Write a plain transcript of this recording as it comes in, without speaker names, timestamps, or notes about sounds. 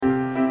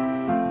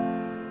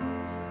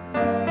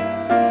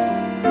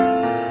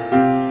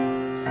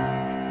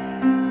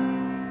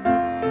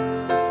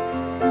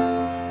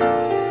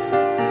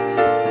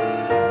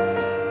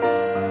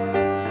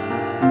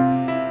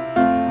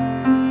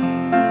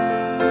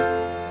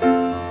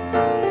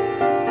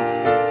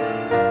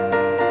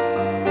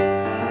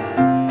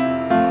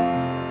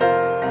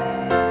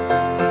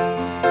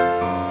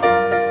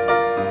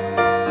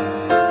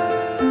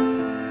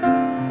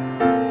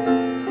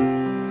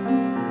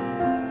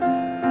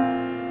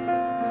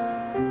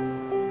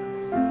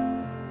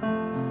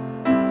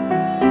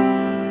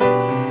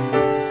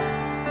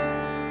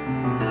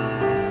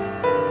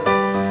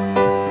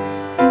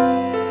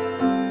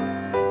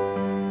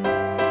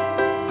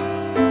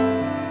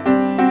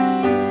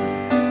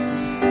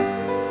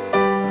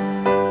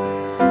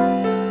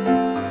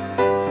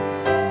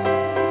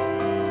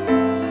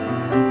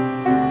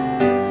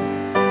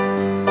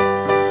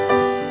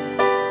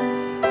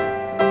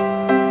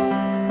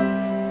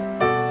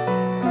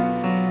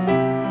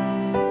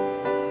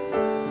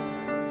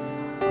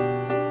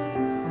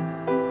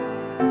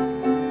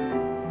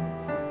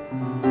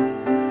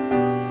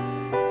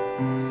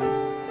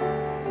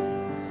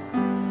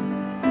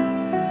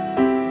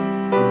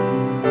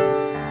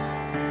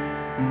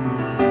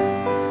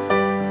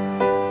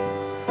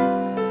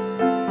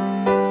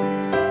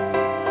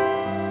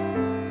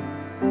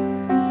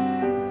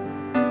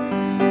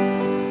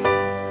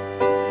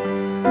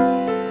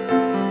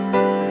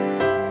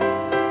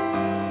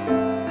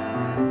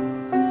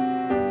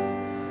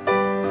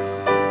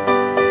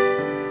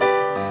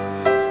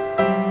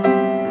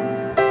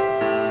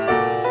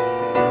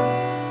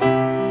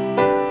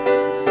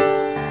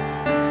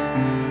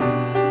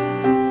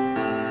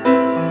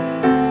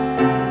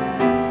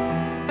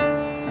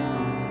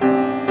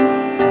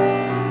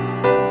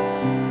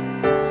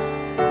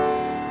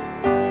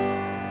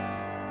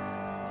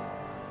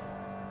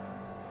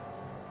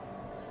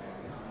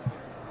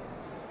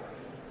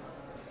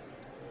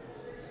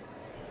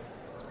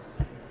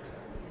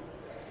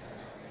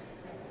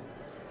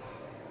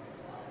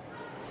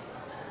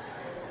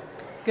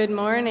Good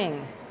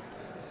morning.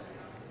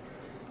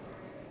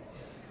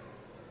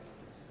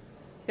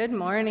 Good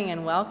morning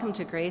and welcome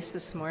to Grace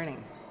this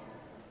morning.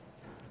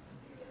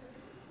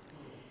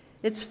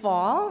 It's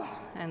fall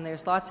and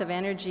there's lots of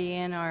energy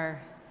in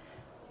our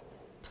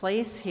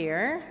place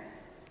here.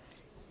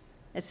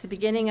 It's the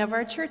beginning of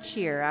our church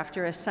year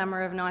after a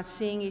summer of not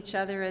seeing each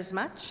other as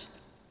much.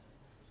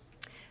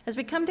 As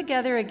we come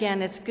together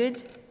again, it's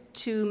good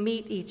to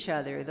meet each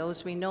other,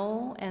 those we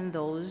know and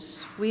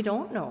those we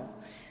don't know.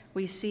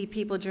 We see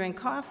people during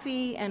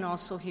coffee and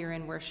also here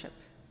in worship.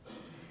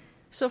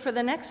 So for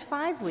the next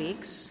 5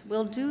 weeks,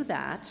 we'll do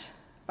that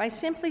by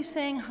simply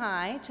saying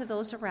hi to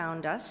those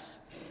around us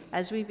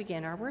as we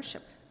begin our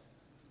worship.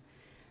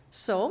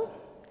 So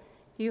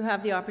you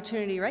have the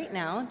opportunity right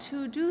now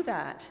to do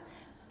that.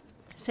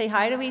 Say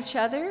hi to each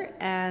other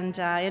and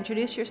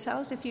introduce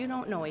yourselves if you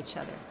don't know each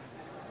other.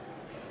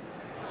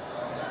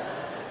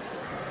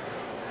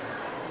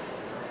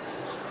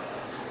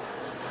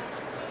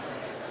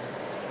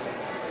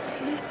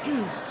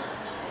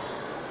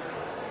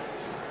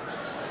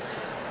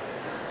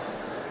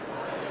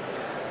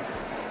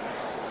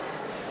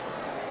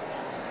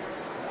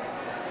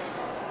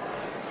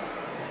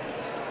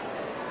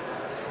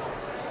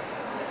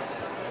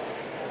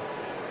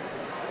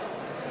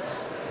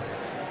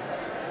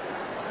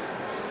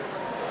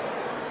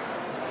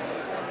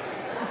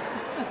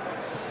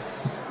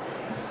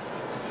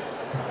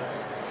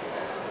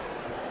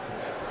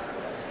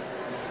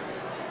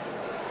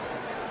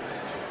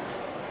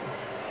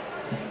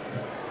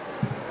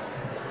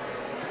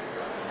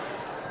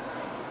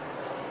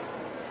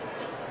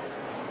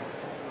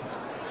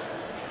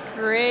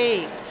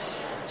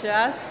 Great,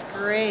 just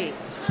great.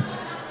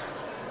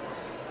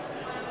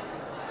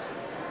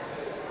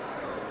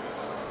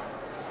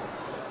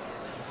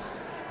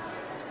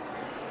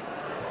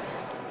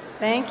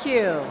 Thank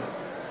you.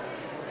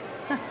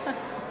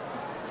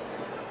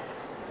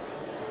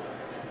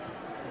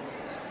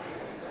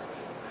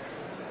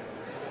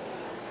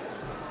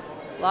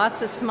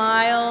 Lots of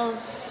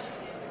smiles,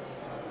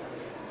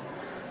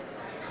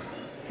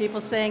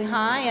 people saying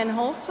hi, and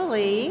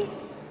hopefully,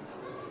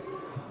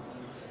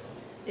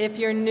 if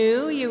you're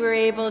new, you were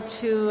able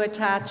to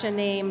attach a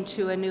name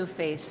to a new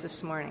face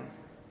this morning.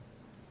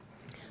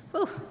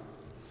 Whew.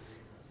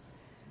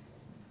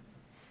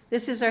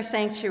 This is our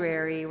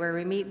sanctuary where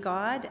we meet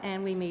God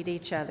and we meet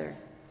each other.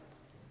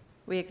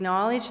 We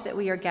acknowledge that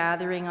we are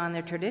gathering on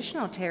the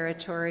traditional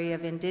territory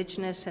of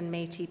Indigenous and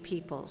Métis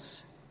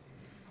peoples.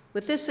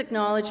 With this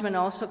acknowledgement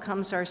also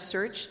comes our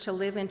search to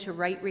live into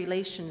right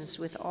relations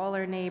with all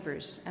our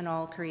neighbors and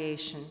all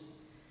creation.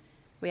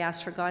 We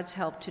ask for God's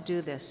help to do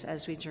this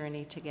as we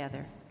journey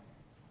together.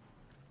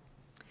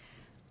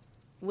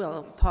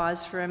 We'll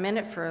pause for a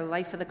minute for a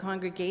life of the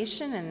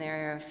congregation, and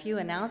there are a few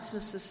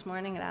announcements this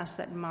morning. I'd ask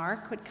that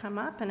Mark would come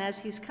up, and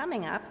as he's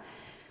coming up,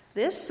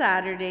 this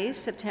Saturday,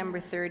 September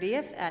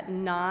 30th at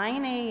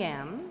 9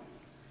 a.m.,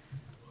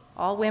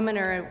 all women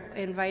are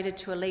invited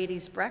to a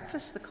ladies'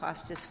 breakfast. The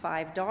cost is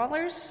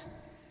 $5.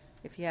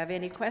 If you have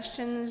any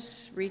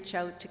questions, reach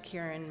out to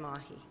Kieran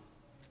Mahi.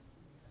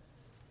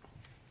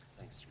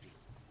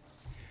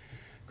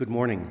 Good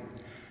morning.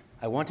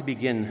 I want to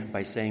begin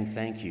by saying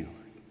thank you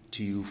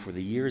to you for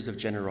the years of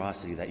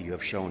generosity that you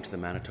have shown to the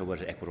Manitoba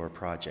to Ecuador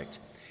project.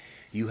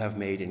 You have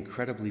made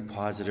incredibly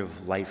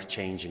positive,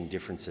 life-changing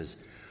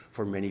differences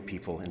for many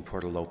people in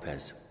Puerto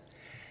Lopez.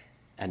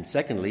 And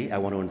secondly, I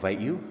want to invite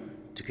you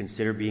to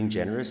consider being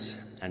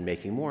generous and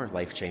making more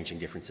life-changing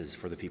differences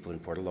for the people in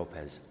Puerto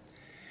Lopez.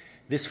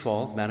 This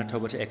fall,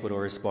 Manitoba to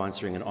Ecuador is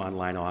sponsoring an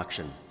online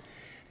auction.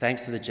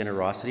 Thanks to the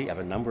generosity of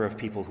a number of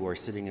people who are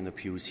sitting in the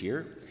pews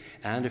here,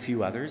 and a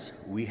few others,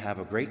 we have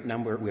a great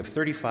number. We have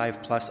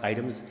 35 plus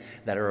items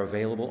that are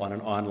available on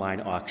an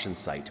online auction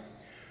site.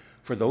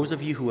 For those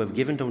of you who have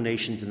given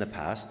donations in the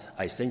past,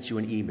 I sent you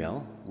an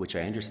email, which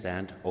I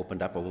understand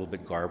opened up a little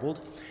bit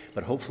garbled,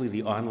 but hopefully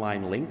the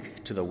online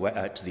link to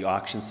the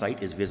auction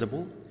site is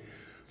visible.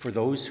 For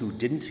those who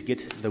didn't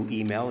get the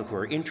email, who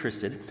are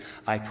interested,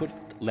 I put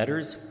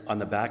letters on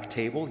the back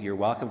table. You're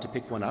welcome to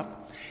pick one up.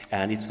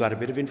 And it's got a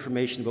bit of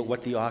information about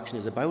what the auction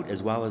is about,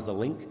 as well as the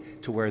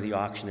link to where the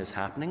auction is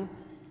happening.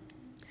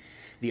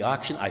 The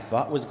auction I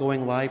thought was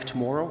going live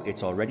tomorrow.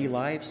 It's already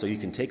live, so you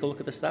can take a look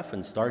at the stuff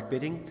and start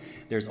bidding.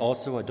 There's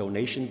also a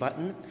donation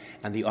button,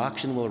 and the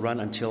auction will run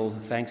until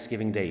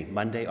Thanksgiving Day,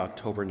 Monday,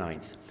 October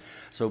 9th.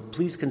 So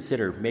please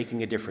consider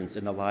making a difference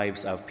in the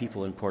lives of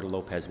people in Puerto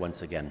Lopez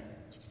once again.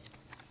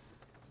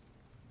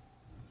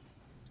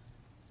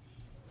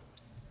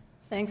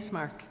 Thanks,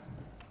 Mark.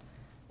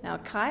 Now,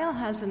 Kyle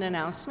has an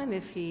announcement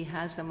if he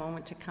has a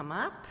moment to come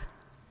up.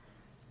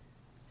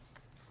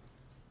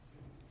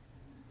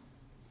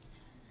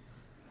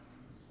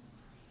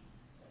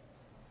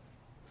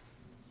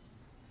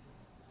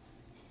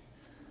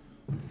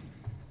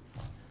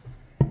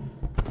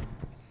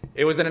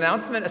 It was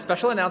a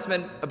special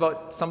announcement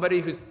about somebody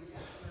who's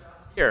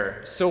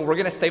here. So we're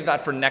going to save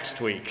that for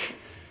next week.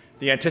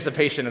 The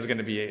anticipation is going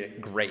to be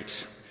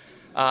great.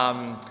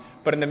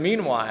 But in the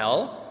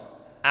meanwhile,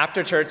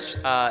 after church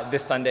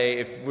this Sunday,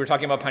 if we're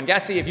talking about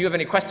Pauingassi, if you have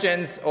any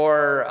questions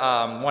or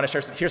want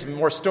to hear some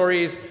more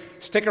stories,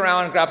 stick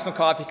around, grab some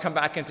coffee, come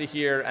back into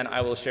here, and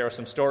I will share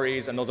some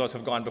stories. And those of us who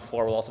have gone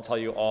before will also tell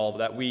you all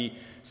that we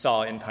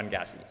saw in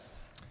Pauingassi.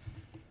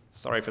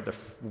 Sorry for the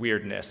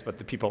weirdness, but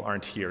the people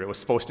aren't here. It was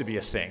supposed to be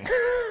a thing.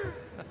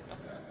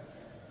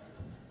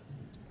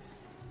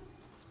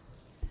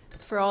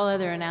 For all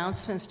other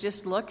announcements,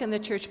 just look in the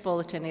church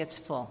bulletin. It's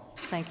full.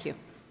 Thank you.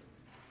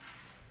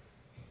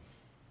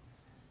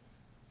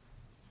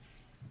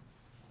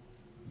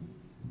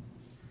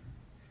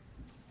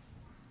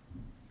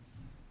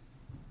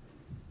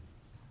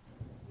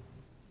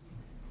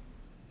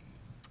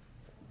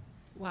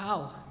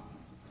 Wow.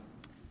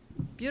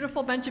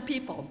 Beautiful bunch of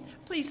people.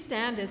 Please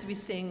stand as we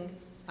sing,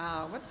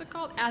 what's it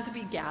called? As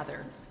We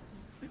Gather.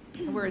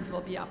 The words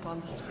will be up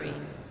on the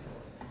screen.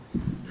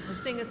 We'll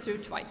sing it through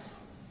twice.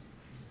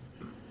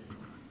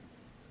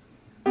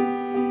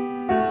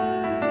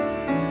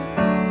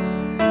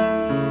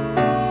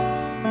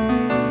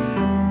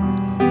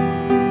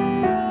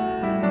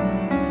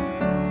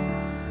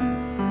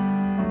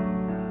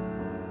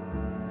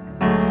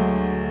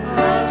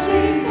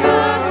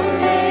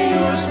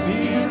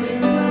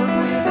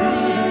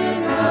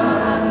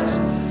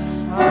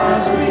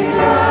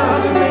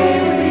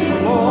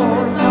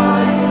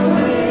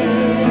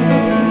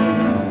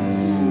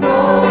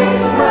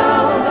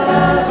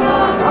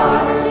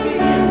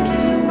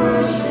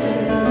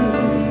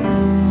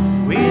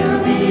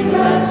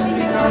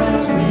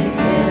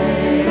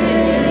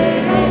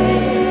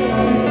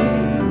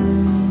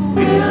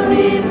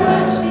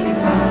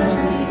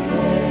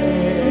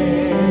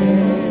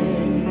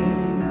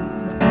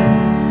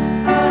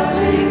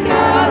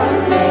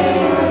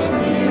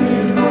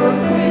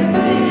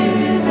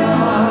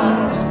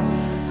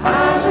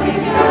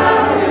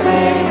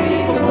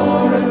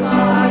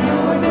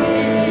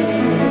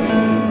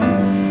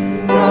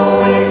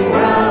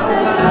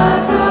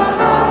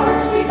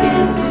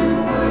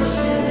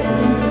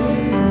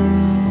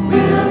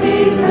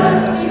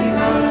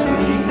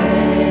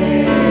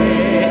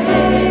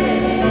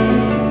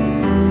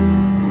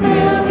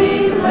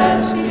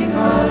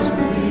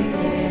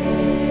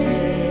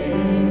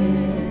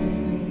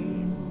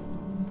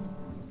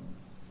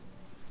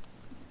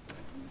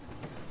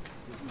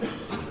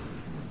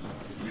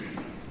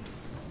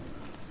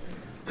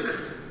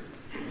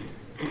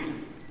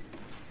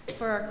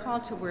 For our call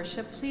to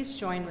worship, please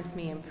join with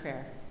me in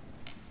prayer.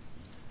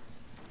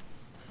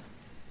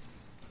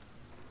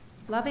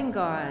 Loving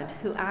God,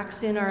 who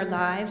acts in our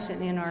lives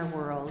and in our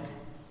world,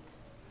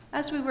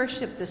 as we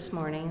worship this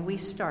morning, we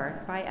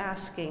start by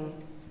asking,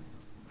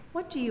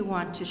 what do you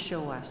want to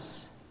show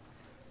us?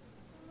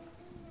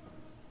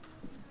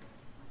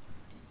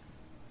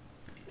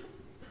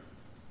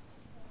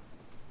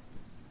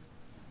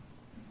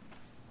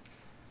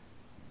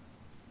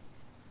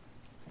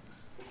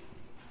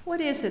 What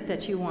is it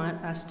that you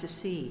want us to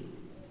see?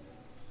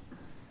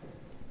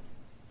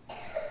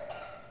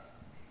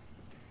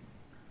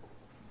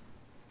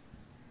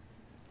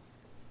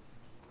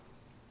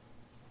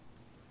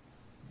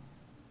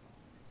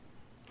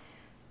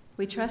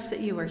 We trust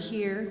that you are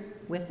here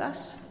with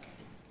us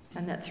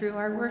and that through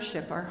our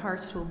worship, our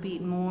hearts will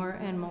beat more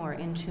and more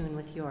in tune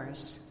with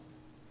yours.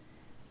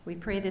 We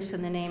pray this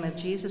in the name of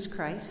Jesus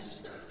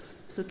Christ,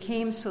 who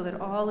came so that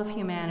all of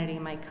humanity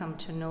might come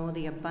to know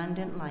the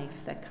abundant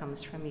life that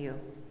comes from you.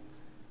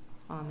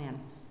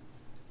 Amen.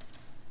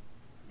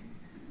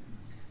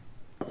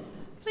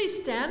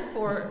 Please stand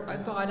for a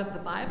God of the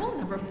Bible,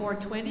 number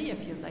 420,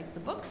 if you'd like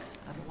the books.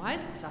 Otherwise,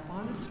 it's up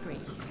on the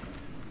screen.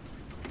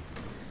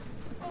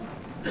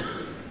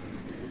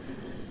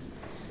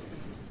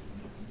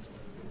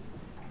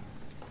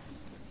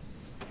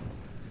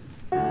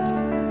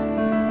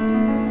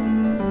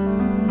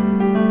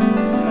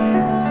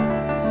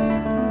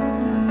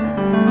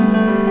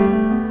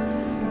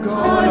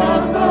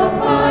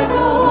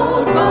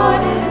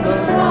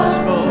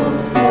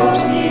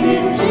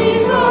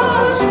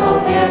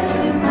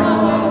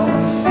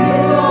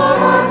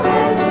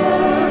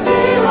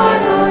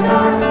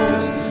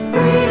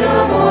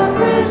 Freedom or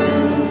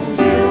prison,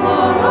 you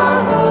are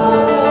our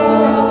home.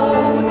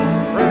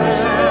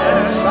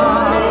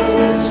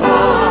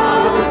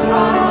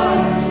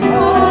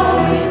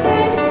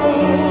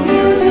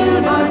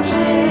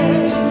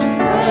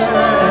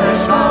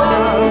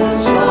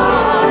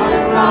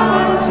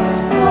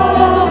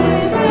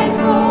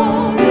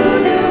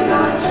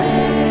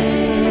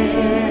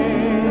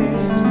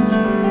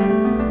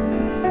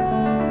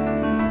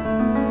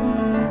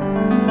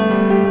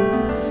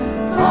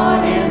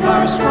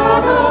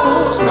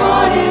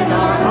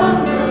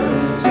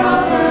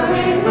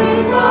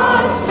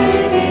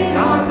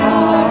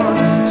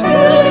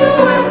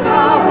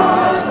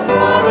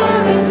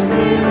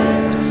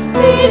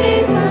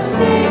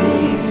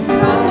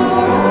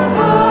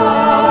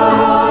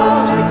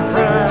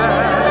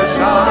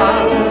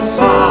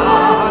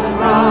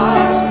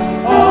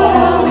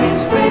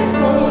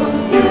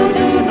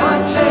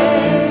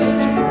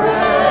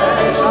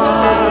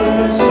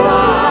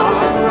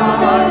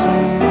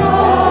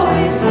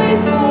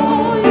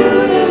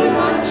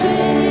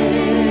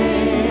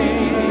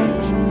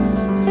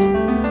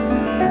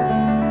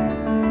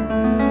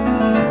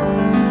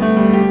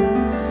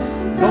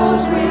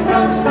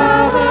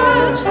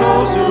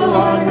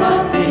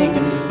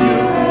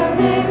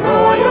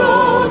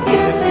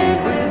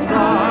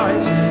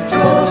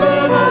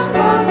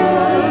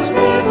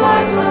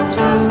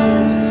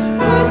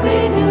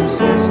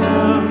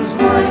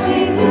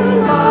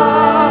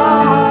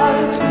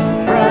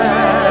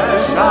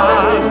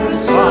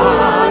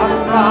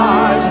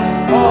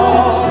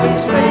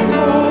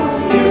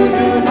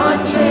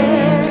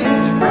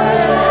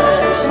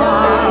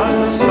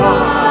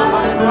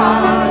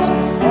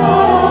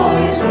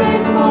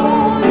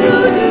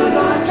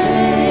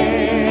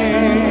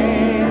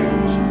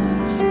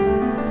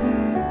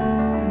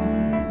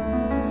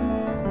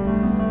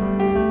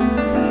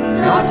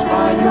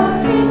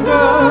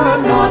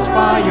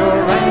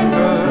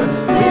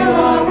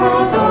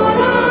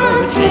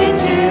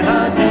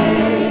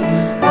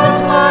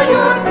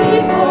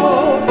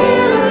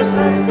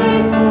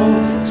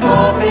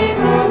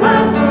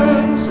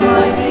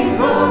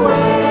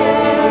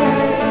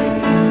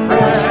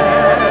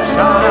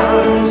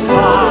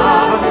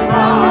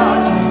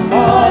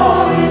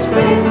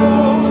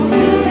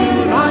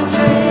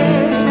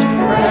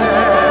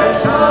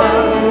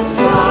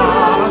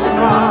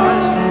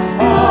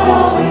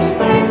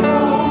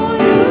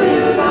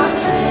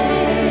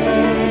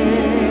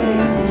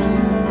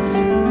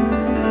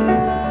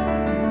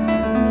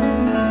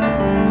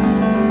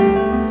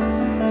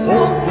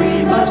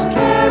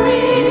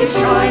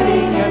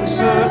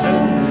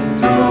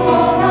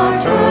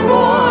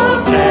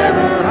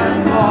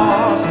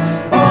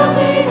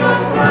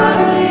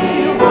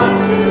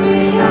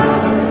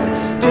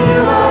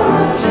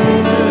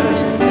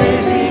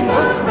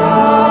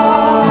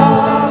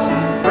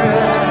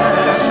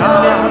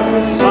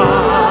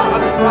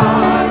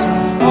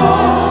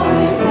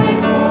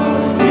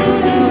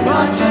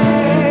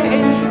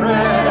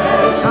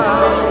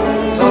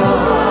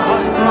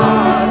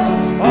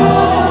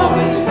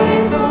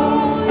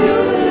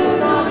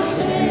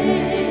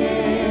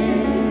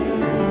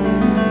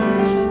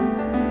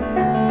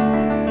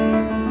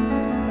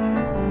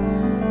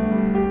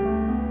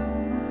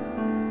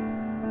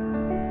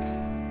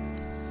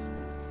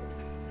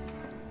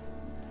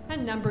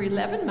 And number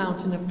 11,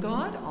 Mountain of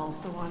God,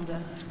 also on the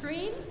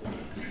screen.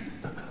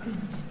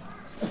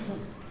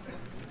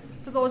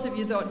 For those of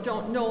you that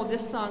don't know,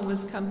 this song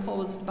was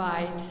composed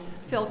by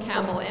Phil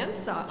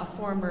Campbell-Entz, a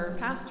former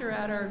pastor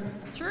at our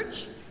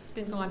church. He's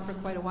been gone for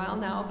quite a while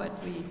now,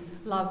 but we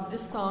love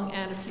this song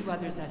and a few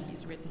others that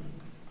he's written.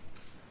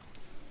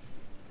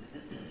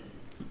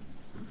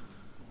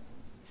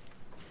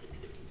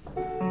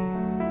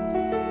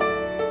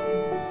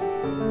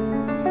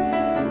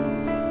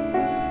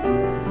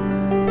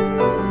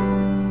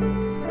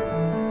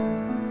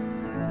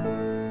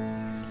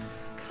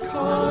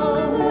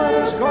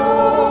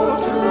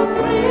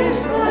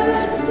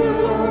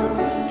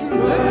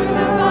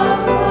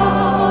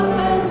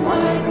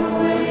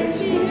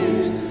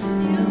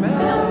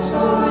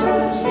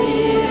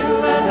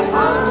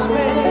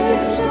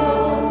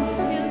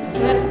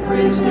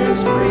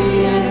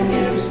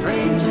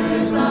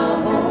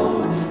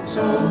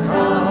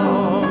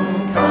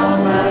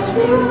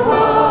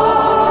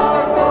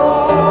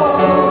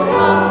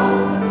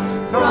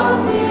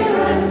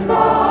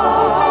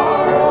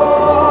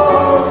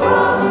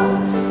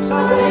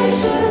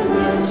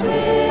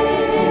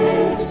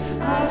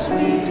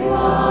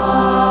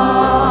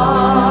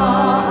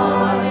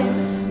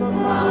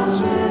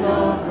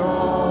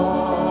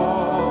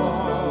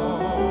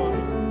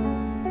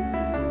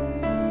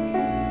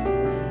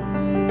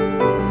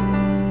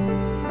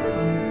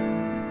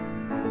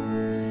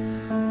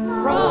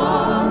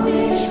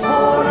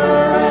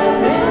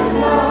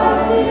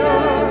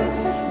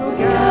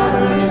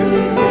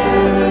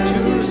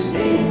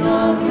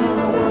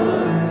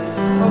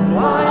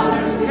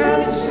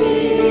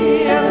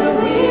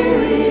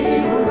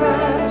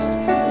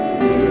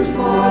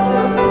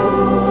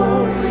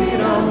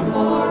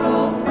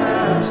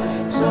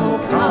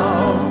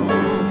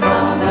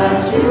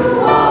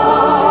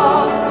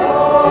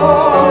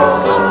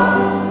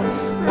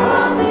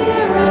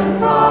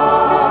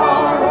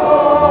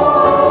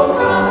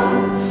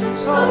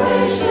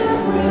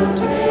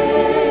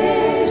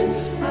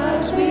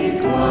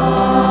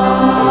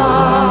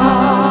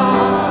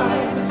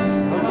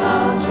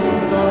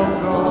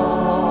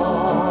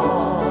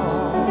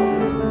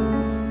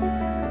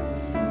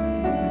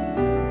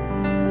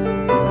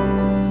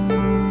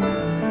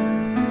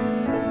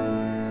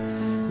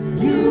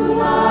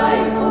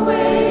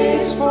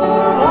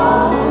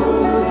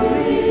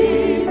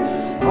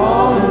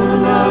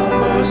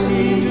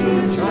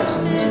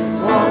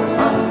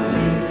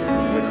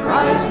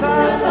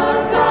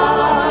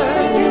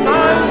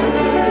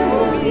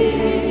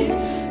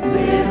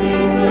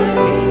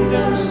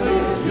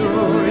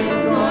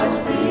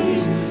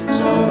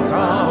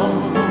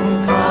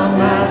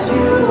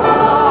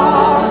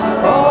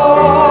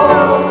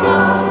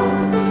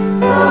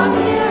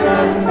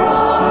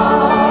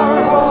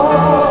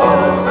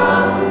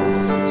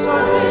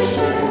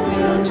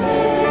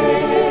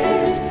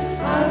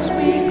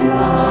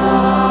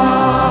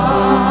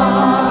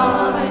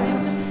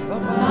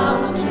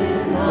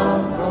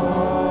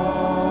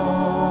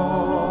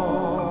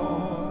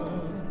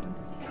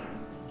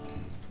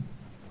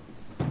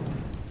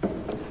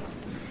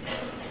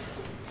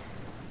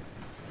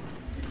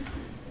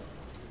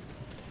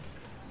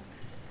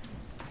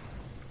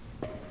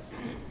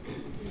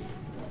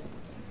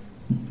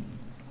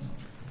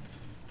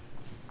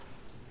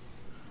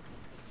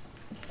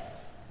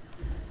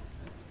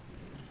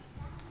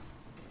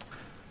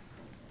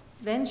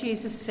 Then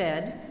Jesus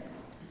said,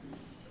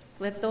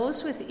 "Let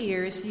those with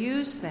ears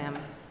use them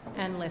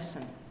and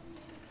listen."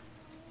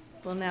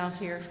 We'll now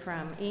hear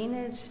from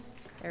Enid,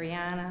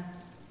 Ariana,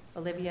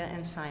 Olivia,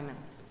 and Simon.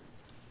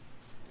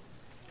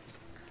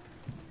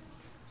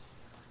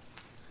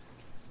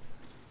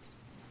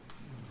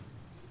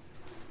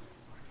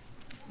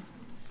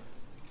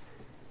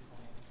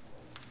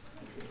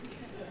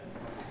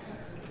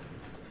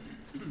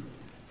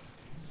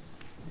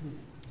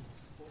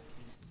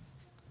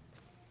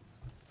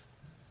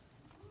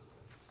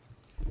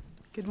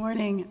 Good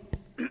morning.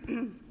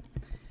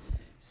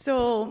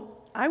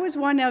 So I was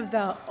one of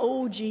the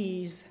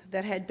OGs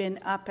that had been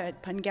up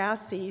at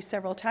Pauingassi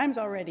several times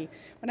already.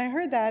 When I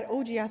heard that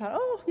OG, I thought,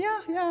 oh,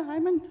 yeah,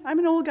 I'm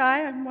an old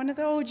guy. I'm one of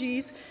the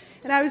OGs.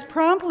 And I was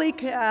promptly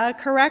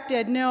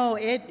corrected. No,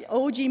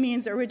 OG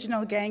means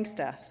original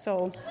gangsta.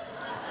 So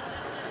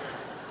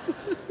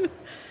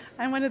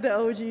I'm one of the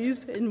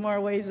OGs in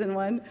more ways than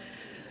one.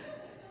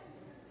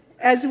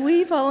 As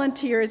we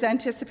volunteers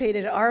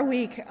anticipated our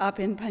week up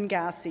in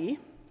Pauingassi,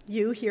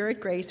 you here at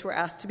Grace were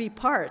asked to be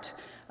part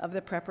of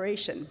the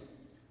preparation.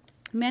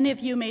 Many of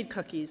you made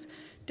cookies,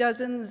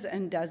 dozens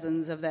and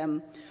dozens of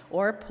them,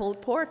 or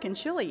pulled pork and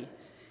chili.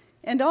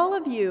 And all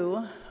of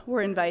you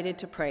were invited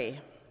to pray.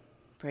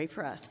 Pray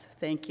for us.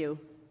 Thank you.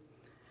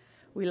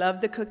 We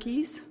loved the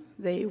cookies.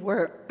 They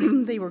were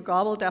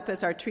gobbled up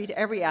as our treat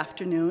every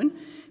afternoon,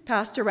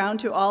 passed around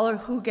to all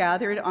who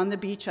gathered on the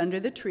beach under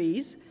the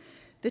trees.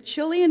 The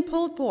chili and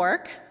pulled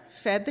pork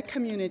fed the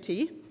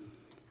community,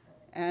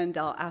 and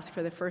I'll ask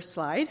for the first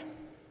slide,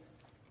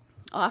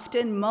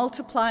 often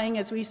multiplying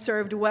as we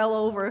served well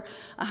over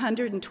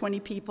 120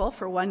 people.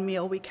 For one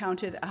meal, we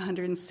counted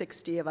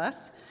 160 of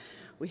us.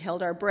 We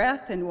held our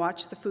breath and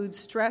watched the food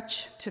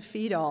stretch to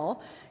feed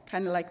all,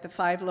 kind of like the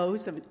 5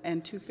 loaves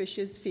and 2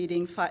 fishes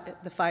feeding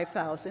the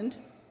 5,000.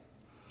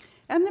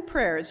 And the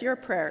prayers, your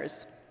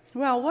prayers.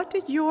 Well, what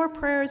did your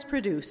prayers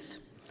produce?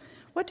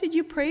 What did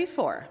you pray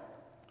for?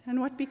 And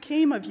what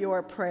became of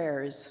your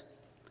prayers?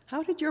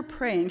 How did your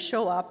praying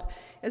show up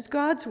as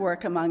God's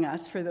work among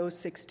us for those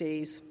 6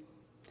 days?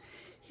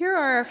 Here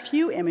are a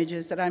few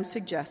images that I'm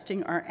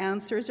suggesting are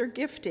answers or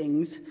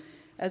giftings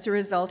as a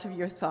result of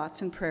your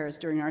thoughts and prayers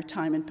during our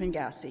time in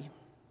Pauingassi.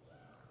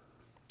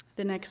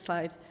 The next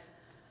slide.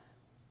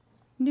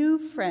 New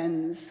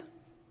friends.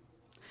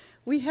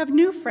 We have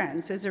new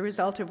friends as a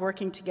result of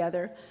working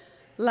together,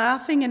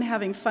 laughing and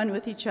having fun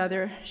with each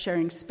other,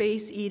 sharing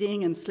space,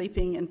 eating and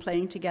sleeping and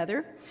playing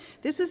together.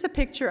 This is a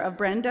picture of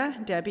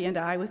Brenda, Debbie, and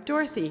I with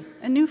Dorothy,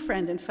 a new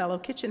friend and fellow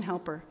kitchen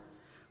helper.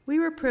 We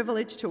were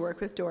privileged to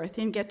work with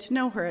Dorothy and get to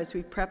know her as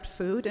we prepped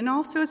food and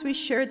also as we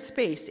shared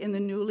space in the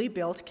newly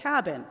built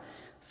cabin.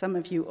 Some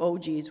of you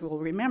OGs will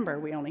remember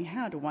we only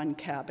had one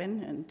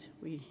cabin, and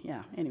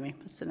anyway,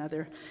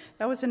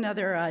 that was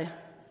another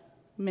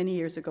many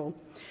years ago.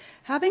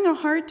 Having a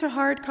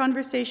heart-to-heart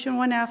conversation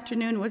one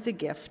afternoon was a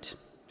gift.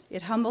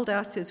 It humbled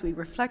us as we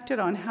reflected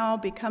on how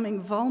becoming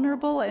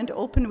vulnerable and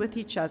open with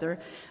each other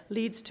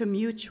leads to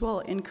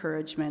mutual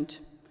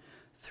encouragement.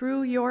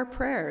 Through your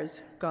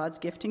prayers, God's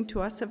gifting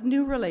to us of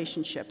new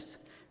relationships,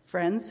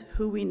 friends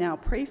who we now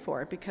pray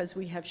for because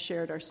we have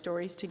shared our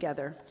stories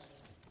together.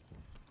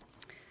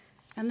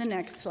 And the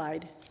next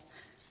slide.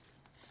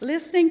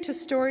 Listening to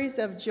stories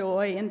of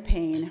joy and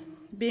pain,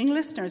 being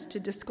listeners to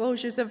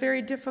disclosures of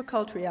very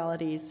difficult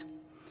realities.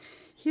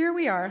 Here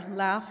we are,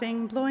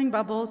 laughing, blowing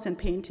bubbles, and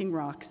painting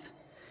rocks.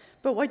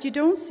 But what you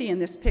don't see in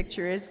this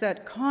picture is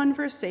that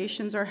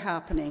conversations are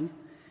happening,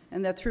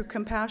 and that through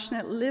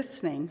compassionate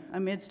listening,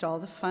 amidst all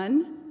the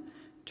fun,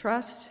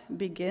 trust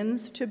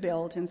begins to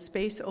build and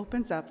space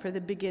opens up for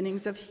the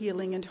beginnings of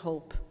healing and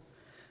hope.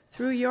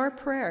 Through your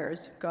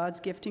prayers, God's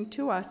gifting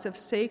to us of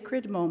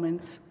sacred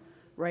moments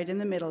right in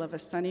the middle of a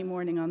sunny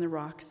morning on the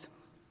rocks.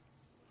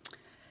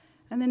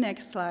 And the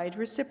next slide,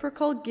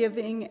 reciprocal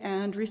giving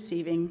and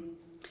receiving.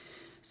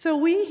 So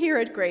we here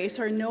at Grace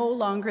are no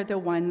longer the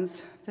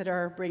ones that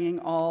are bringing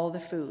all the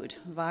food.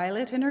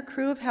 Violet and her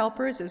crew of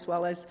helpers, as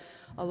well as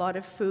a lot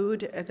of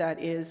food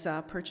that is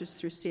purchased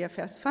through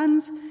CFS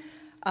funds,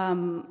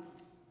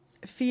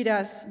 feed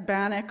us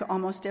bannock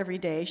almost every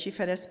day. She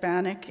fed us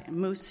bannock,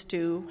 moose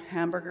stew,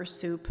 hamburger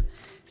soup.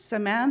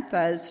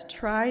 Samantha's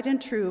tried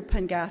and true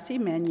Pauingassi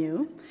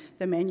menu,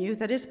 the menu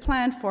that is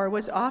planned for,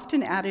 was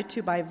often added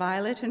to by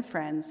Violet and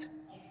friends.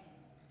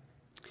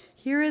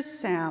 Here is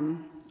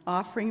Sam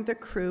offering the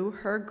crew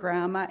her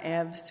Grandma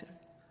Ev's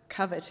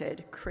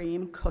coveted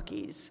cream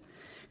cookies.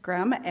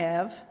 Grandma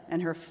Ev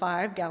and her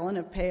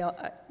 5-gallon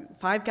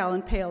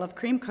pail of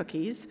cream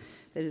cookies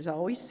that is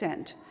always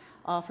sent,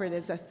 offered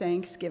as a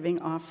Thanksgiving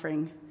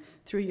offering.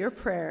 Through your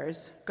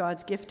prayers,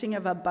 God's gifting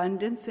of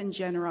abundance and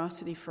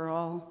generosity for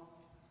all.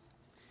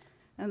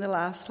 And the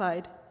last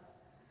slide.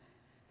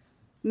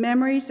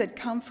 Memories that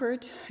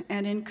comfort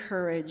and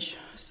encourage.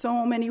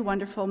 So many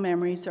wonderful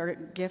memories are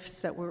gifts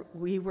that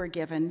we were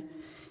given.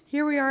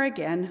 Here we are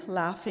again,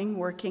 laughing,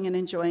 working, and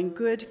enjoying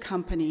good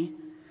company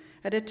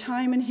at a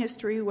time in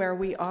history where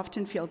we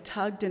often feel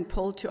tugged and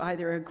pulled to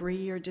either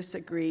agree or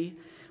disagree,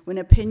 when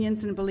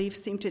opinions and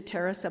beliefs seem to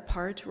tear us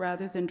apart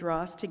rather than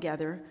draw us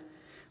together.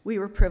 We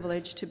were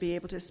privileged to be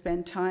able to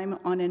spend time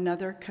on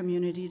another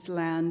community's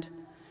land,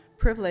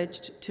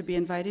 privileged to be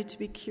invited to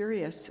be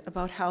curious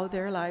about how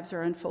their lives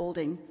are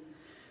unfolding.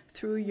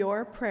 Through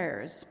your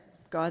prayers,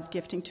 God's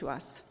gifting to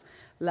us,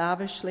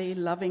 lavishly,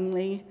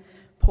 lovingly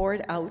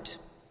poured out,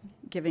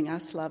 giving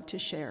us love to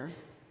share.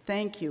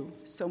 Thank you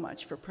so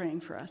much for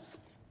praying for us.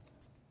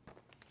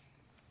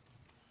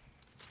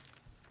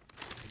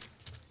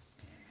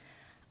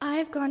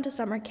 I've gone to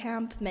summer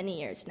camp many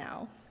years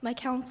now. My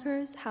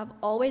counselors have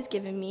always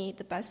given me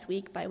the best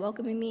week by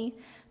welcoming me,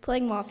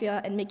 playing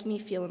Mafia, and making me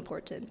feel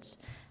important.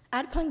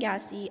 At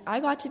Pauingassi, I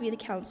got to be the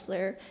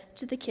counselor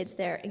to the kids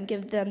there and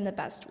give them the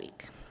best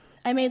week.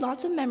 I made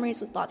lots of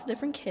memories with lots of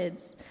different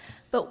kids,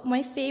 but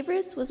my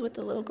favorites was with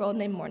a little girl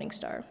named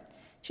Morningstar.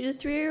 She's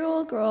a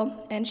 3-year-old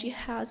girl, and she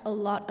has a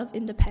lot of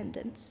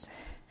independence.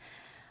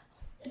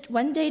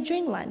 One day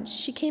during lunch,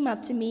 she came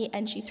up to me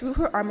and she threw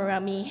her arm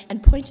around me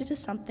and pointed to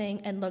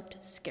something and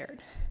looked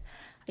scared.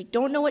 I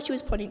don't know what she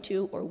was pointing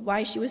to or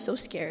why she was so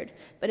scared,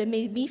 but it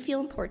made me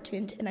feel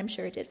important, and I'm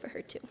sure it did for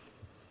her too.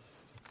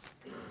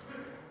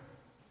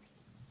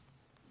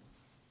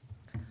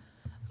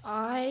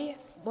 I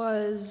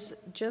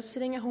was just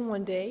sitting at home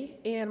one day,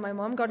 and my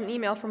mom got an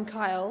email from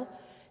Kyle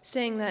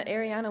saying that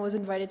Ariana was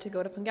invited to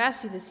go to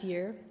Pauingassi this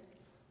year,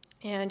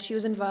 and she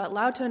was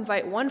allowed to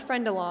invite one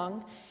friend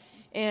along,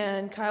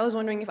 and Kyle was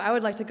wondering if I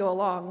would like to go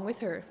along with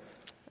her.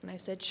 And I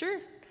said,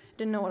 sure.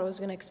 Didn't know what I was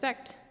going to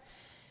expect.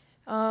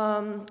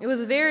 It was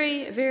a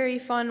very, very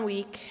fun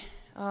week.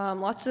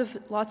 Lots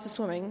of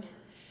swimming.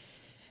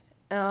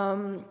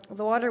 The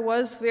water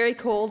was very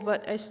cold,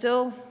 but I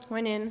still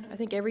went in, I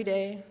think, every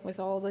day with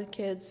all the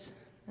kids,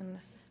 and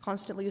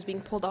constantly was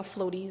being pulled off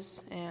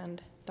floaties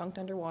and dunked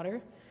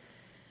underwater.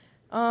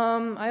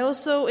 I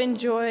also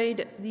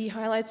enjoyed the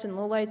highlights and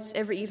lowlights.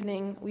 Every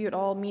evening, we would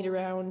all meet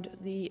around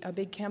a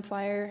big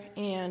campfire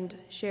and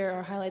share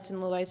our highlights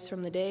and lowlights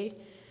from the day,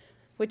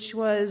 which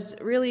was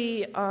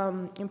really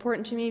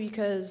important to me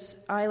because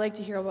I like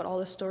to hear about all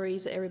the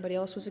stories that everybody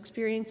else was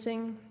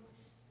experiencing.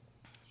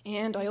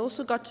 And I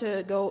also got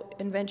to go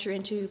and venture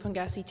into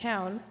Pauingassi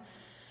town,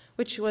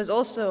 which was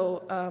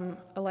also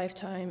a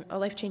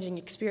life-changing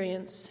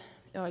experience.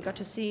 I got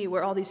to see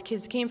where all these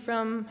kids came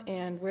from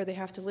and where they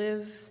have to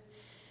live.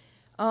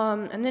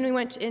 And then we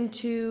went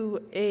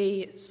into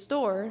a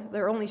store,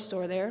 their only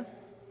store there,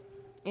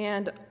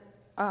 and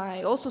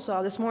I also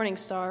saw this morning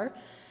star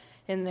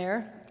in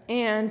there.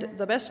 And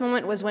the best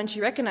moment was when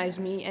she recognized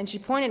me and she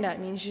pointed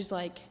at me and she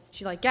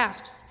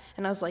gasps.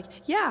 And I was like,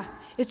 yeah,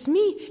 it's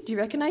me. Do you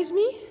recognize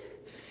me?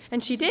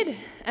 And she did.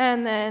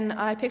 And then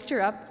I picked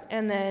her up,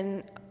 and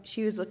then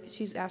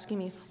she's asking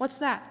me, what's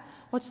that?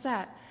 What's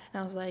that?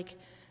 And I was like,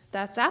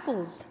 that's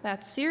apples,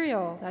 that's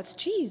cereal, that's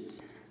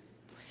cheese.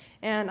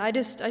 And I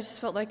just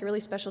felt like a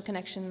really special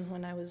connection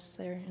when I was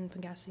there in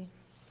Pauingassi.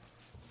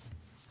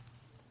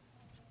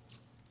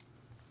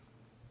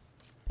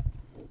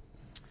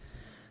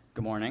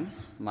 Good morning.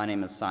 My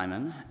name is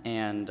Simon,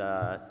 and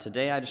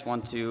today I just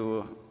want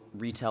to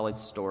retell a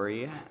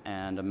story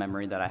and a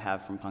memory that I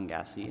have from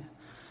Pauingassi.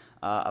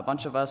 A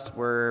bunch of us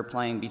were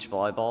playing beach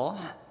volleyball,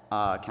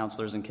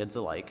 counselors and kids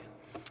alike,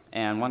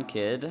 and one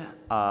kid,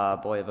 a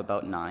boy of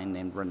about 9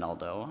 named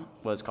Ronaldo,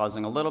 was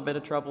causing a little bit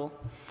of trouble.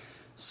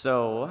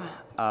 So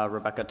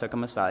Rebecca took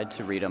him aside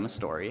to read him a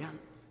story,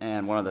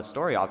 and one of the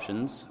story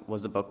options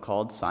was a book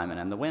called Simon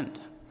and the Wind.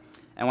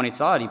 And when he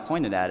saw it, he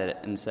pointed at it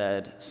and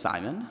said,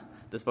 Simon?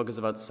 This book is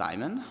about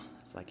Simon?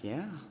 It's like,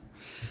 yeah.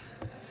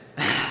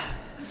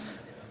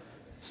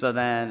 So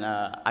then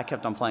I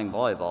kept on playing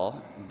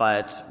volleyball,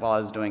 but while I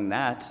was doing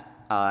that,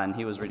 and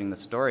he was reading the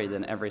story,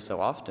 then every so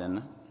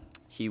often,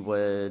 he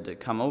would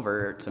come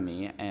over to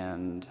me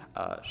and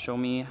show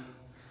me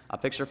a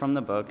picture from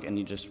the book, and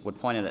he just would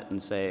point at it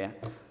and say,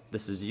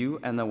 this is you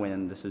and the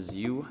wind, this is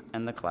you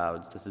and the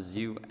clouds, this is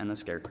you and the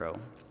scarecrow.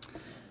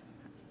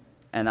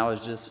 And that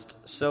was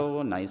just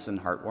so nice and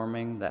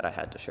heartwarming that I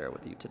had to share it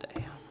with you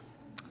today.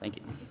 Thank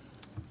you.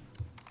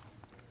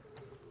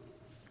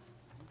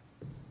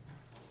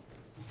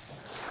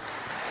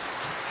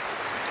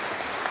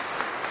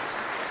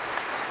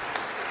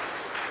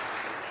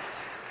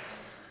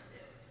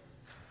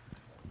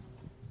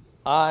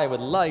 I would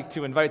like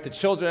to invite the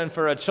children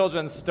for a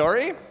children's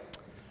story.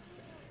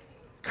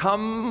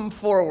 Come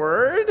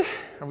forward.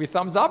 Are we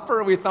thumbs up or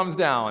are we thumbs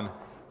down?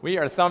 We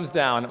are thumbs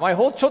down. My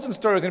whole children's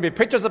story was going to be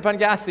pictures of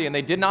Pauingassi, and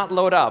they did not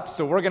load up,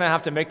 so we're going to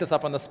have to make this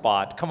up on the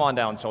spot. Come on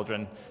down,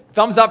 children.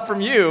 Thumbs up from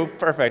you.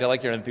 Perfect. I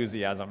like your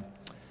enthusiasm.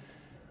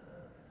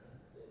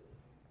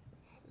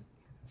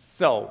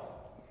 So,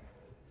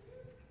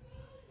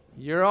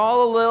 you're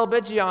all a little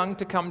bit young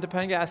to come to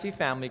Pauingassi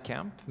Family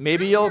Camp.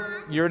 Maybe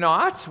you're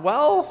not?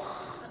 Well,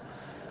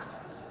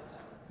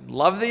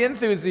 love the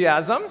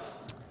enthusiasm.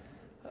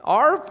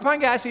 Our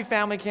Pauingassi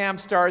Family Camp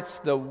starts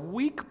the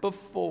week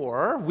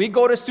before. We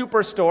go to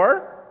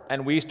Superstore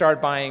and we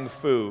start buying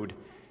food.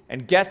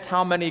 And guess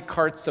how many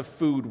carts of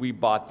food we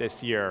bought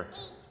this year?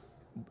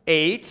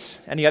 8.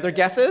 Any other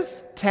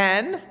guesses?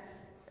 10.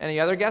 Any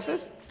other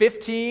guesses?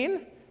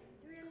 15.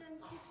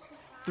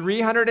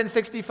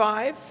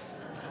 365.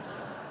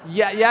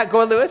 Yeah,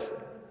 go Lewis.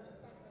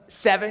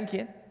 7,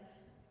 Kian.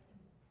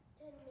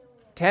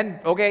 10.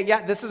 Okay,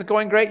 yeah, this is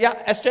going great.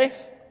 Yeah, SJ?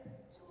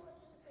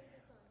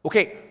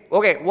 Okay,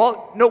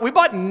 well, no, we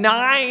bought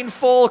 9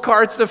 full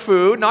carts of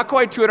food, not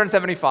quite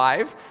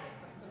 275,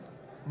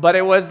 but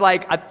it was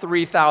like a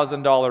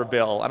 $3,000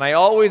 bill. And I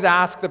always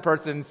ask the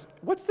persons,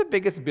 what's the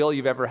biggest bill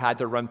you've ever had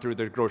to run through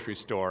the grocery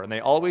store? And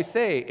they always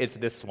say, it's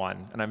this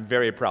one, and I'm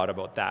very proud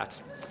about that.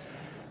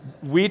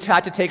 We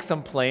had to take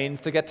some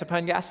planes to get to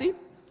Pauingassi.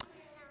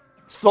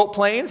 Float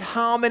planes,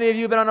 how many of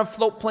you have been on a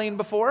float plane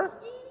before?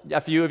 A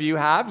few of you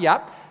have,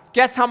 yeah.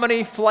 Guess how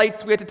many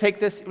flights we had to take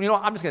this? You know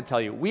what, I'm just going to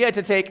tell you. We had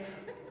to take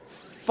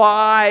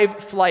 5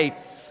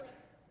 flights,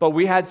 but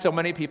we had so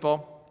many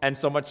people, and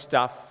so much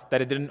stuff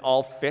that it didn't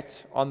all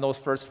fit on those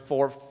first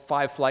 4 or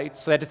 5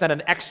 flights. So they had to send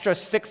an extra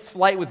 6th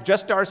flight with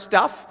just our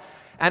stuff.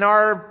 And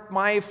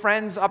my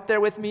friends up there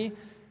with me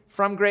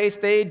from Grace,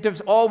 we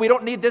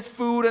don't need this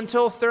food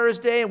until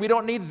Thursday, and we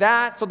don't need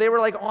that. So they were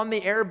like on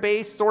the air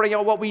base sorting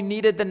out what we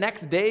needed the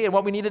next day and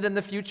what we needed in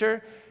the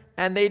future.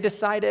 And they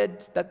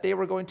decided that they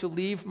were going to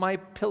leave my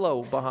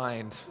pillow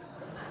behind.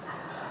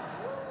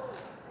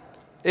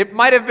 It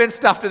might have been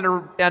stuffed in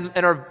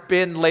a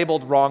bin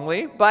labeled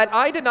wrongly, but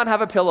I did not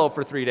have a pillow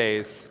for 3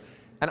 days.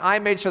 And I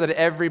made sure that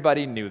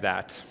everybody knew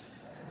that.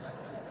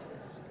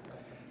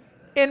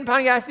 In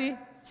Pauingassi,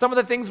 some of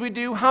the things we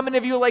do, how many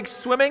of you like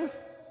swimming?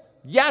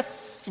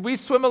 Yes, we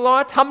swim a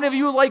lot. How many of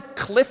you like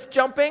cliff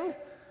jumping?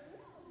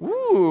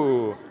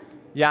 Ooh,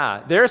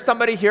 yeah. There's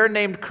somebody here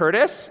named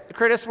Curtis.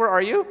 Curtis, where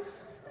are you?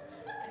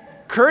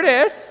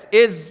 Curtis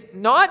is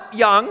not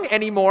young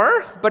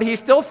anymore, but he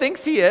still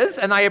thinks he is,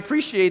 and I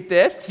appreciate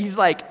this. He's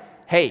like,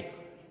 hey,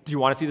 do you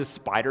want to see the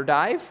spider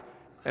dive?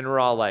 And we're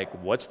all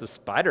like, what's the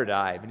spider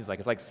dive? And he's like,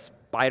 it's like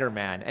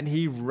Spider-Man. And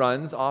he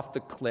runs off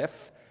the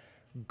cliff,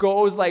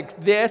 goes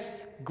like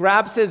this,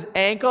 grabs his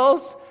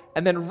ankles,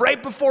 and then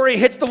right before he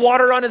hits the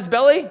water on his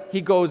belly, he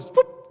goes,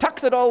 whoop,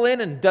 tucks it all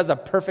in, and does a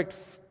perfect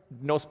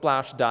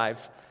no-splash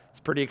dive. It's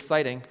pretty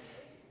exciting.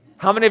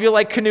 How many of you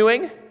like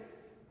canoeing?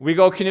 We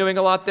go canoeing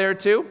a lot there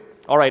too.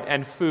 All right,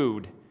 and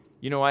food.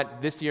 You know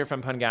what? This year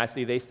from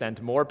Pauingassi, they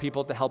sent more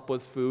people to help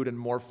with food and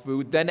more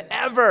food than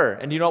ever.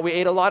 And you know what we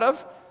ate a lot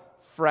of?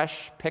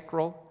 Fresh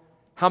pickerel.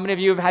 How many of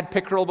you have had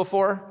pickerel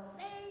before?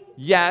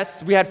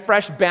 Yes, we had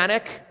fresh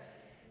bannock.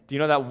 Do you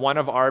know that one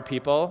of our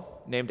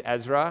people named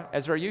Ezra?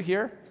 Ezra, are you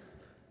here?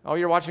 Oh,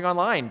 you're watching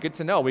online. Good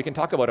to know. We can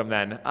talk about him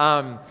then.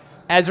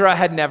 Ezra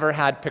had never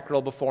had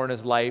pickerel before in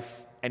his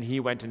life, and he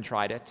went and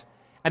tried it.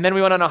 And then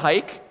we went on a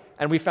hike,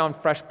 and we found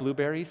fresh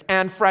blueberries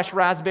and fresh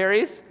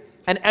raspberries,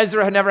 and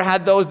Ezra had never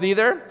had those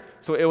either,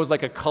 so it was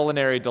like a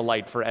culinary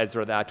delight for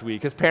Ezra that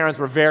week. His parents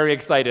were very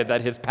excited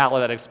that his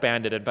palate had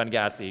expanded in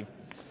Pauingassi.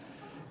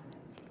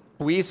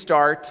 We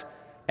start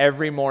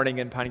every morning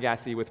in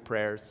Pauingassi with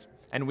prayers,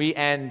 and we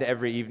end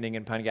every evening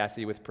in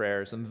Pauingassi with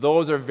prayers, and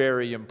those are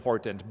very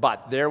important.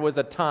 But there was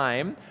a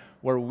time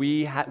where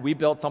we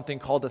built something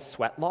called a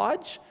sweat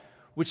lodge,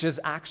 which is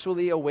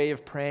actually a way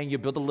of praying. You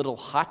build a little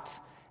hut,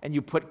 and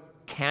you put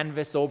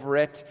canvas over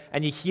it,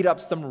 and you heat up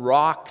some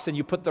rocks, and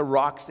you put the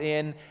rocks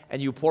in,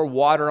 and you pour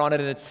water on it,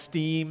 and it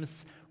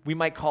steams. We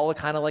might call it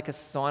kind of like a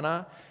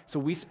sauna. So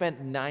we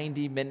spent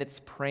 90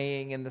 minutes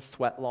praying in the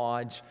sweat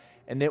lodge,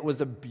 and it was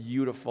a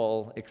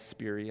beautiful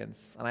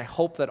experience. And I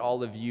hope that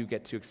all of you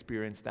get to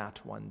experience that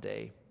one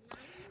day.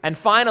 And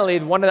finally,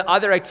 one of the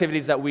other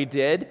activities that we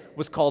did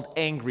was called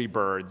Angry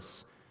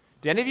Birds.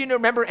 Do any of you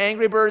remember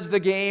Angry Birds, the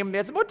game?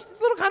 It's a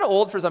little kind of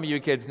old for some of you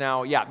kids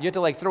now. Yeah, you had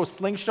to like throw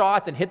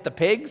slingshots and hit the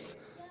pigs.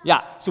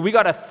 Yeah, so we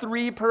got a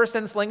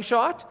 3-person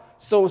slingshot.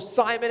 So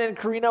Simon and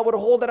Karina would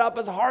hold it up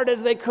as hard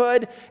as they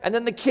could, and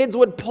then the kids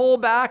would pull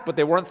back, but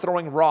they weren't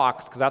throwing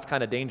rocks because that's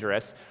kind of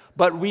dangerous.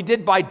 But we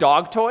did buy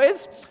dog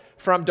toys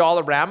from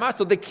Dollarama,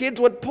 so the kids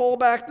would pull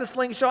back the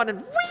slingshot and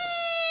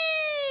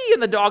whee,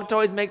 and the dog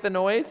toys make the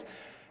noise.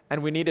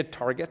 And we needed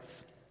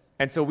targets,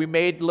 and so we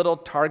made little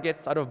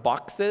targets out of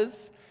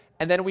boxes.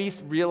 And then we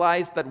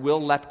realized that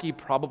Will Lepke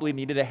probably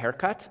needed a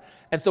haircut.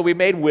 And so we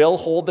made Will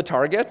hold the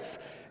targets.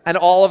 And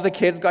all of the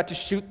kids got to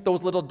shoot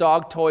those little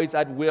dog toys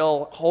at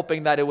Will,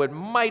 hoping that it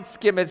might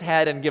skim his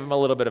head and give him a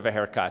little bit of a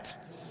haircut.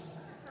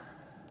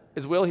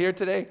 Is Will here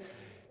today?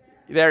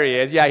 There he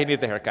is. Yeah, he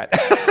needs a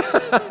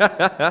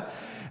haircut.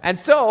 And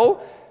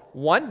so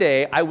one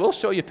day, I will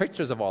show you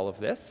pictures of all of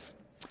this.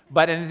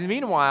 But in the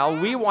meanwhile,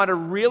 we want to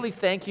really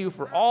thank you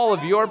for all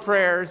of your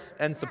prayers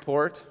and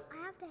support.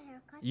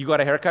 You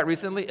got a haircut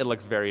recently? It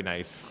looks very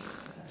nice.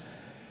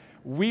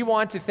 We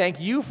want to thank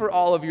you for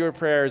all of your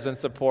prayers and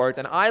support,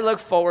 and I look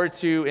forward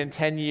to, in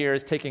 10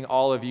 years, taking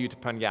all of you to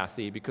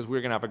Pauingassi because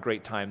we're going to have a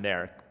great time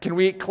there. Can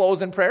we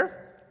close in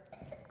prayer?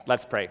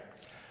 Let's pray.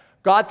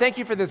 God, thank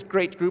you for this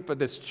great group of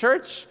this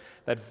church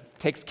that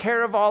takes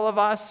care of all of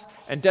us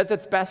and does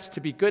its best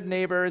to be good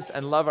neighbors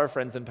and love our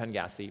friends in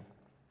Pauingassi.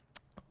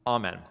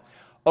 Amen.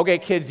 Okay,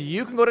 kids,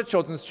 you can go to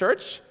Children's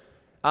Church.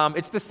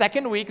 It's the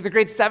second week. The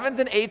grade 7s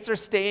and 8s are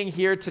staying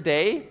here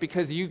today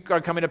because you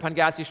are coming to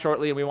Pauingassi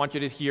shortly and we want you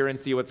to hear and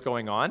see what's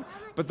going on.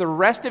 But the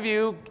rest of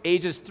you,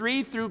 ages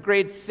 3 through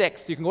grade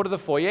 6, you can go to the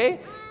foyer.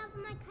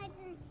 My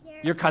cousin's here.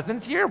 Your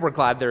cousin's here? We're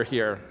glad they're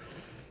here.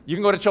 You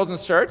can go to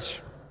Children's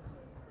Church.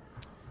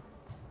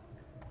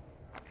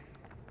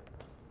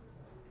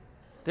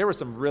 There were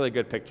some really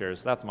good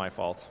pictures. That's my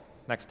fault.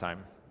 Next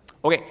time.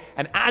 Okay,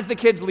 and as the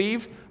kids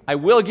leave, I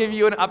will give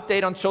you an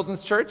update on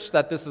Children's Church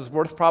that this is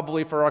worth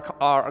probably for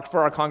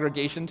our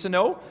congregation to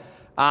know.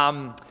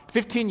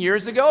 15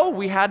 years ago,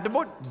 we had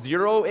about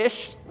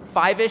 0-ish,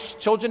 5-ish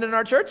children in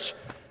our church.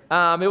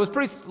 It was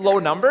pretty low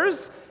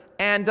numbers,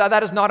 and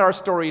that is not our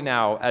story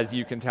now, as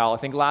you can tell. I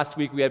think last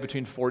week we had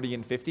between 40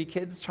 and 50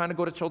 kids trying to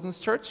go to Children's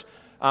Church.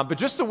 But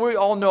just so we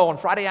all know, on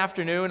Friday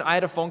afternoon, I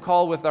had a phone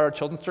call with our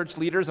Children's Church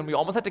leaders, and we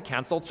almost had to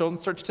cancel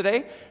Children's Church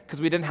today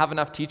because we didn't have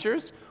enough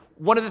teachers.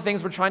 One of the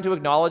things we're trying to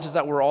acknowledge is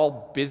that we're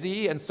all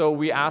busy, and so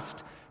we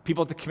asked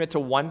people to commit to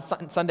one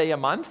Sunday a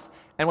month.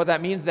 And what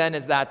that means then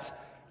is that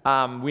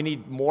we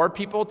need more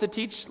people to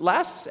teach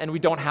less, and we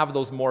don't have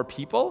those more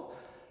people.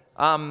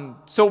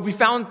 So we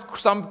found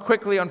some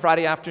quickly on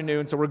Friday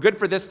afternoon, so we're good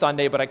for this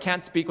Sunday, but I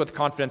can't speak with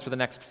confidence for the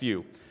next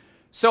few.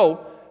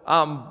 So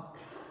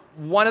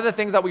one of the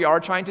things that we are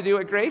trying to do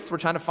at Grace, we're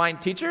trying to find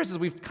teachers, is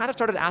we've kind of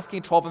started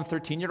asking 12 and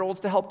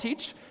 13-year-olds to help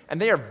teach, and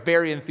they are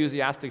very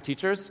enthusiastic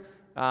teachers.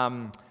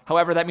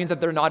 However, that means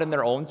that they're not in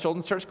their own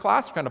children's church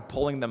class. We're kind of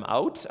pulling them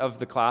out of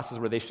the classes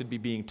where they should be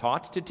being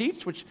taught to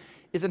teach, which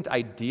isn't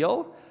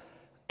ideal.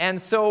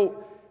 And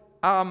so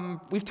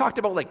we've talked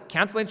about like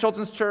canceling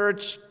children's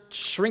church,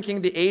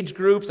 shrinking the age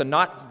groups and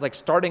not like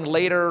starting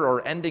later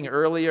or ending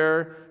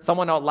earlier.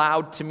 Someone out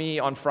loud to me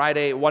on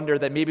Friday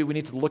wondered that maybe we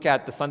need to look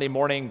at the Sunday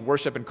morning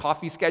worship and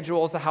coffee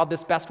schedules, how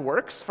this best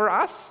works for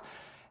us.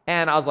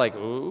 And I was like,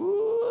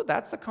 ooh,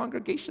 that's a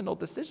congregational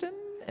decision.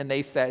 And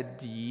they said,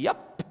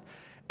 yep.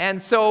 And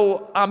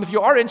so if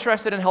you are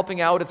interested in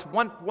helping out, it's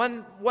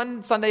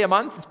one Sunday a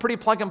month. It's pretty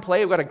plug and play.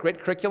 We've got a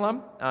great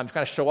curriculum. Just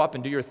kind of show up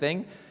and do your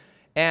thing.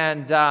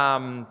 And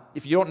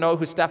if you don't know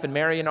who Steph and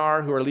Marion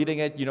are, who are leading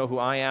it, you know who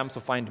I am,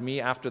 so find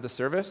me after the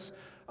service.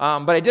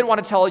 But I did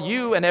want to tell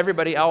you and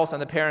everybody else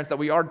and the parents that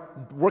we are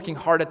working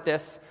hard at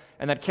this,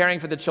 and that caring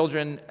for the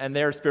children and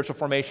their spiritual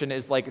formation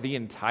is like the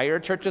entire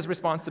church's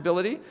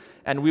responsibility,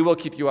 and we will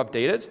keep you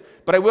updated.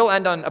 But I will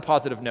end on a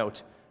positive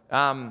note.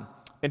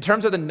 In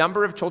terms of the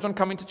number of children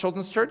coming to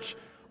children's church,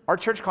 our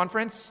church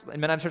conference in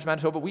Mennonite Church,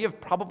 Manitoba, we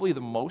have probably the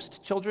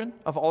most children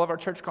of all of our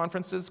church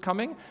conferences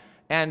coming.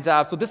 And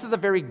so this is a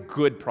very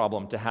good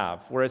problem to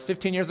have. Whereas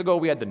 15 years ago,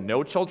 we had the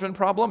no children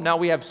problem. Now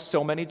we have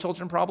so many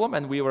children problem,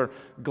 and we were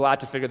glad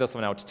to figure this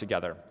one out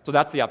together. So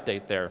that's the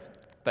update there.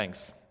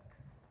 Thanks.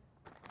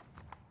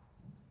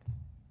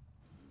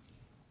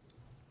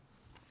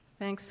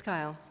 Thanks,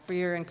 Kyle, for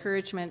your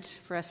encouragement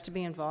for us to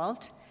be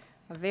involved.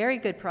 A very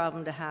good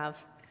problem to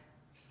have,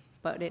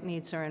 but it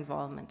needs our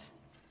involvement.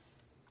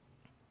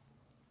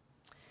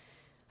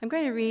 I'm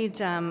going to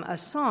read a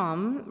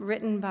psalm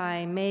written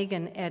by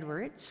Megan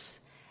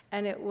Edwards,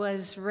 and it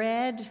was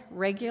read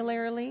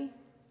regularly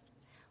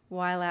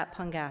while at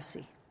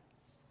Pauingassi.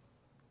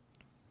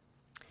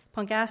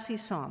 Pauingassi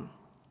Psalm.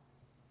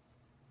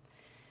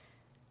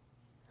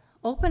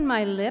 Open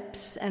my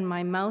lips, and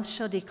my mouth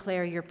shall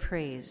declare your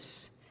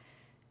praise.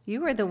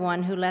 You are the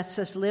one who lets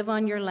us live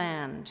on your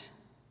land.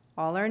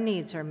 All our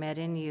needs are met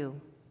in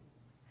you.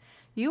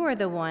 You are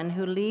the one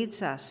who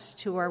leads us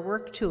to our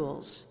work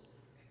tools,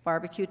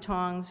 barbecue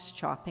tongs,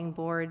 chopping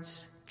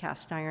boards,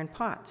 cast iron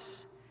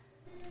pots,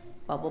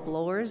 bubble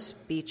blowers,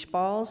 beach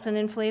balls, and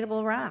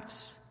inflatable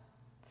rafts.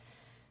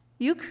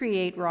 You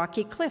create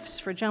rocky cliffs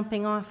for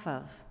jumping off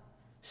of,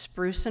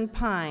 spruce and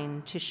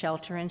pine to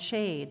shelter and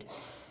shade,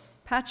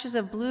 patches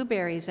of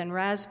blueberries and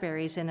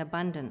raspberries in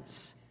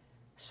abundance,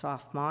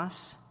 soft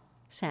moss,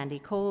 sandy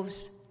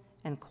coves,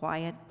 and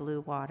quiet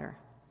blue water.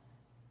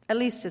 At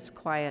least it's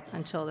quiet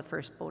until the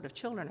first boat of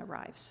children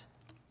arrives.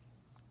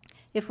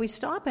 If we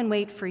stop and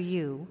wait for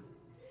you,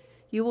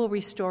 you will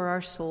restore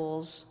our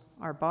souls,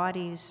 our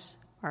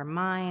bodies, our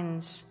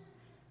minds,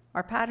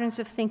 our patterns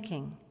of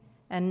thinking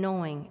and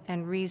knowing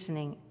and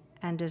reasoning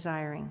and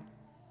desiring.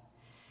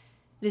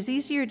 It is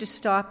easier to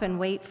stop and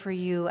wait for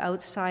you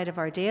outside of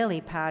our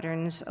daily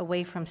patterns,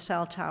 away from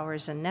cell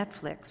towers and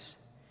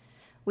Netflix.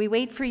 We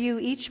wait for you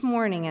each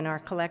morning in our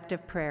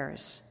collective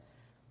prayers,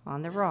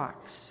 on the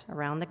rocks,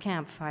 around the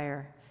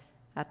campfire,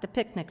 at the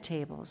picnic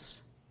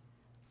tables.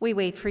 We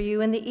wait for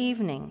you in the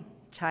evening,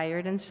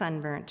 tired and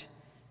sunburnt,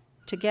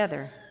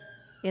 together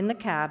in the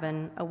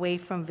cabin, away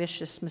from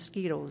vicious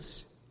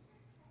mosquitoes.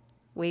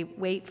 We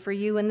wait for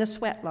you in the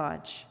sweat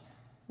lodge,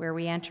 where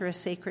we enter a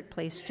sacred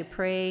place to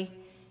pray,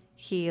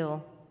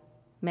 heal,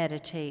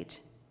 meditate,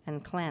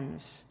 and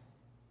cleanse.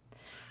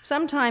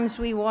 Sometimes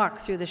we walk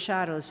through the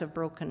shadows of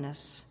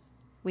brokenness.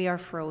 We are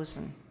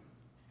frozen.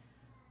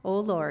 O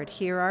Lord,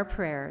 hear our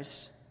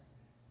prayers.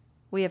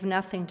 We have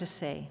nothing to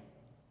say.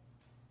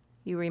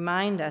 You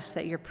remind us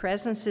that your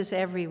presence is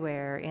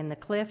everywhere, in the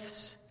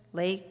cliffs,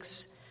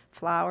 lakes,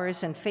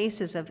 flowers, and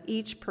faces of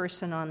each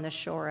person on the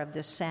shore of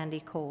this sandy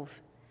cove.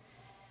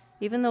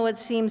 Even though it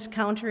seems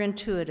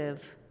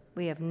counterintuitive,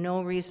 we have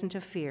no reason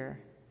to fear.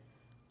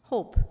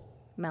 Hope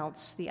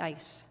melts the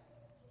ice.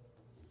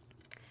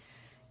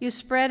 You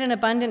spread an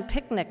abundant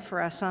picnic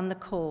for us on the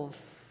cove,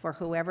 for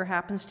whoever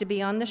happens to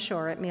be on the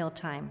shore at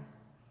mealtime.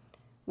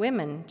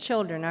 Women,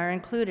 children are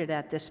included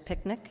at this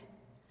picnic.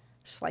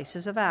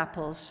 Slices of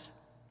apples,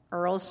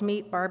 Earl's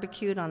meat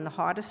barbecued on the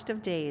hottest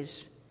of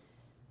days,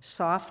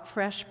 soft,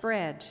 fresh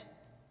bread,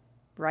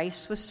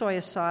 rice with soy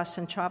sauce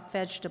and chopped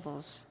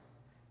vegetables,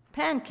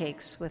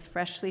 pancakes with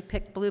freshly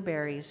picked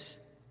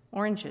blueberries,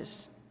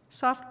 oranges,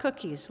 soft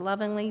cookies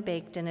lovingly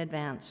baked in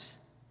advance.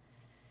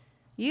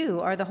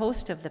 You are the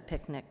host of the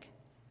picnic.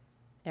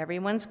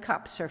 Everyone's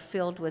cups are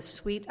filled with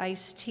sweet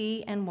iced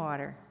tea and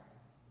water.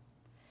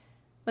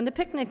 When the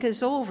picnic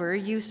is over,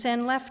 you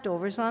send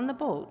leftovers on the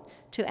boat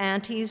to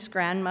aunties,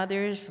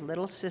 grandmothers,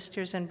 little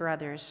sisters, and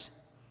brothers.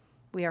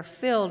 We are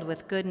filled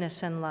with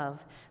goodness and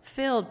love,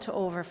 filled to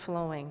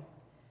overflowing,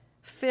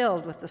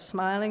 filled with the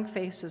smiling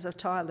faces of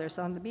toddlers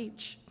on the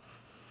beach.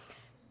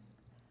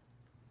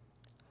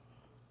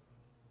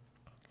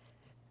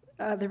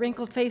 The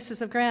wrinkled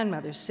faces of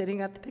grandmothers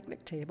sitting at the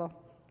picnic table,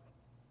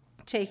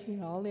 taking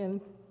it all in.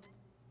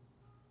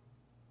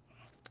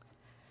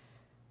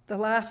 The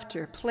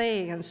laughter,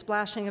 play, and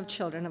splashing of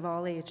children of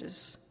all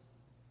ages.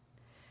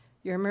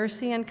 Your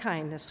mercy and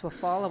kindness will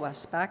follow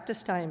us back to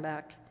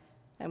Steinbach,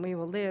 and we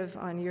will live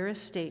on your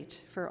estate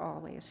for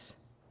always.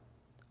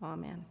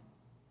 Amen.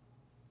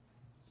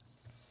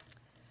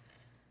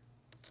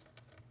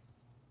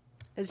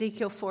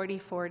 Ezekiel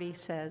 44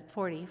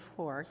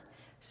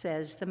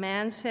 says, "The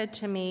man said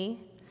to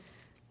me,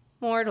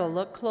 'Mortal,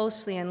 look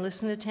closely and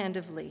listen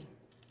attentively,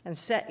 and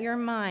set your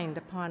mind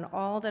upon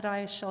all that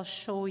I shall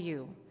show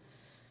you.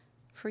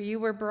 For you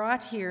were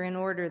brought here in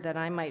order that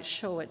I might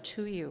show it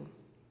to you.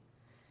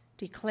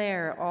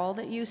 Declare all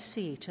that you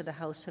see to the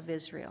house of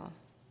Israel.'"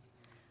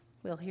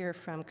 We'll hear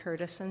from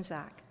Curtis and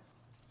Zach.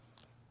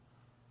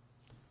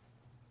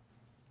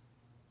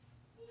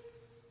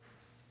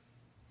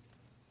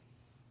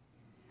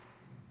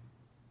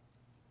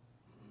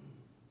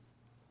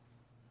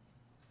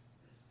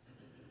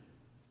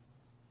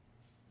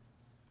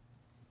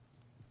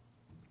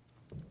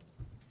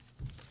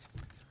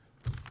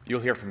 You'll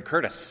hear from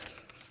Curtis.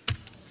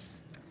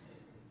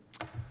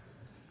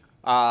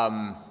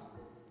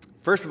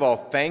 First of all,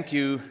 thank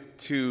you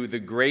to the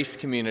Grace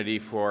community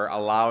for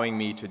allowing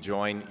me to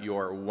join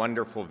your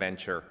wonderful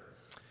venture,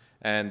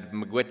 and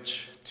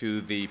Miigwech to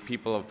the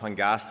people of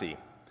Pauingassi.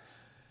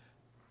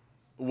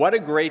 What a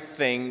great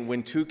thing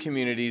when two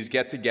communities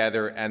get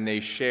together and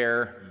they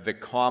share the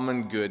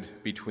common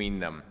good between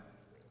them.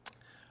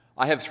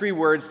 I have 3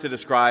 words to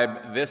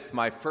describe this,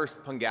 my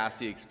first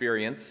Pauingassi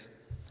experience: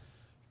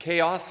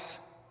 chaos,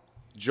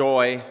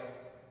 joy,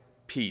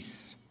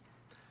 peace.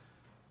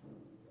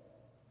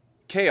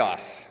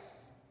 Chaos.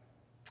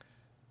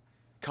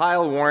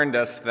 Kyle warned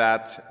us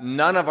that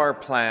none of our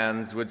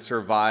plans would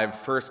survive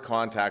first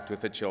contact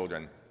with the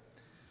children.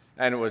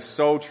 And it was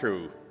so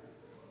true.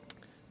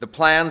 The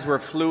plans were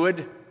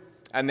fluid,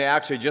 and they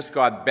actually just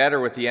got better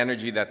with the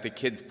energy that the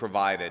kids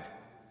provided.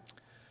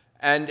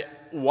 And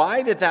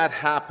why did that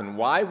happen?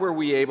 Why were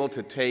we able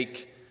to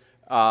take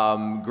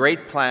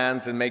great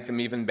plans and make them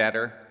even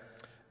better?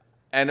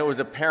 And it was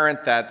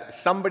apparent that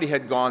somebody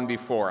had gone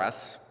before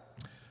us.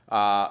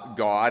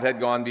 God had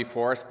gone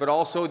before us, but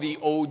also the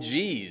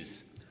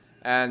OGs.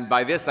 And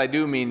by this I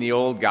do mean the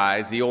old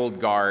guys, the old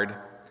guard.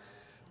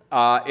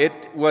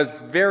 It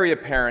was very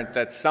apparent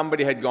that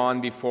somebody had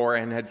gone before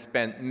and had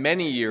spent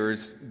many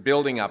years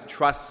building up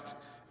trust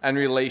and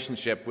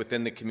relationship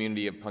within the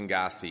community of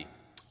Pauingassi.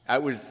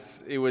 It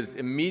was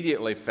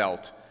immediately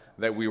felt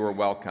that we were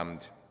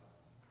welcomed.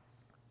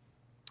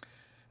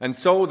 And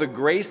so the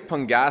Grace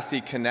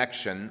Pauingassi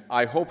connection,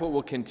 I hope it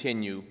will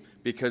continue,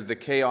 because the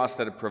chaos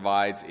that it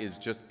provides is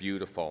just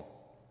beautiful.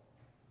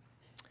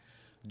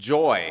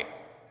 Joy.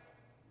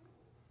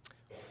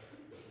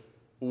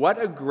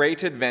 What a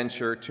great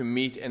adventure to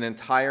meet an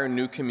entire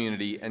new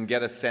community and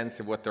get a sense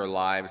of what their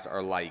lives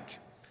are like.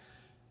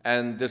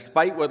 And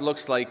despite what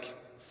looks like,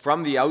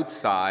 from the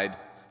outside,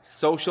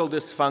 social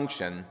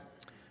dysfunction,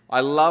 I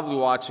loved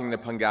watching the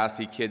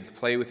Pauingassi kids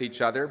play with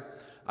each other.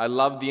 I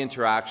loved the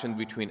interaction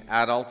between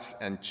adults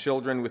and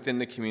children within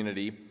the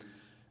community.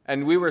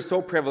 And we were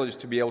so privileged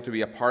to be able to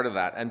be a part of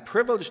that, and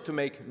privileged to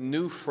make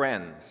new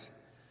friends.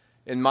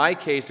 In my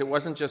case, it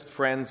wasn't just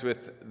friends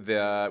with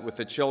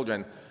the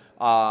children.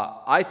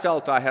 I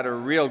felt I had a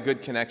real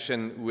good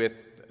connection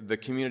with the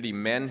community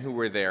men who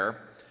were there.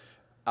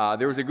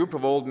 There was a group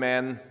of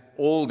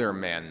older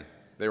men.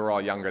 They were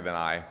all younger than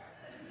I.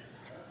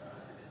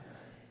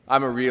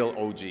 I'm a real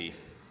OG.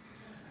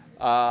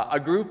 A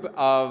group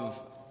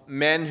of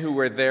men who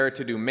were there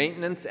to do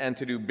maintenance and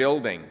to do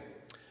building.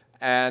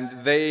 And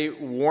they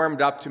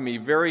warmed up to me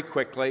very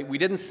quickly. We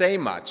didn't say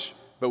much,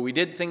 but we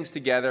did things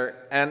together,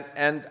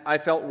 and I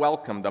felt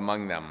welcomed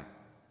among them.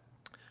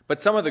 But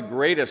some of the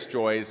greatest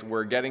joys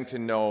were getting to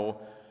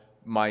know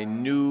my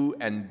new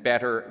and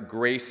better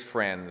Grace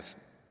friends.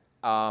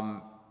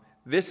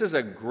 This is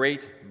a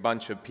great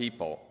bunch of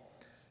people,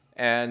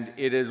 and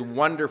it is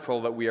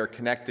wonderful that we are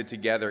connected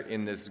together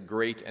in this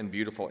great and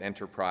beautiful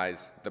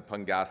enterprise, the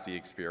Pauingassi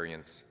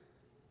experience.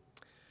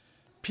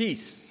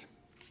 Peace.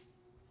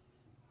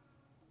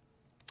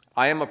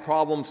 I am a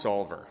problem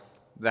solver.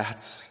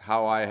 That's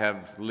how I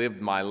have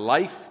lived my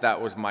life. That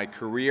was my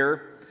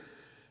career.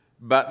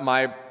 But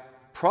my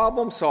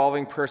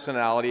problem-solving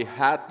personality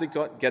had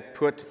to get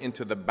put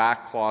into the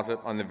back closet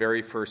on the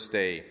very first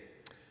day.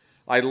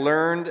 I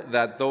learned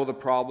that though the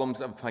problems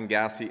of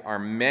Pauingassi are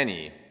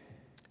many,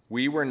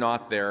 we were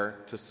not there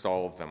to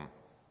solve them.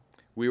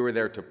 We were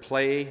there to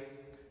play,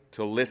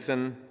 to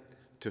listen,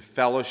 to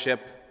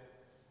fellowship,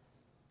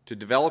 to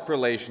develop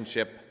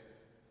relationship,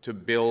 to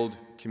build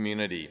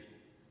community.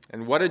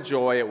 And what a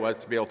joy it was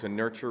to be able to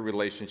nurture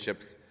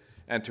relationships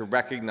and to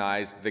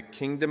recognize the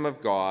kingdom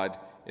of God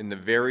in the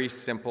very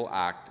simple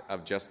act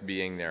of just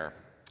being there.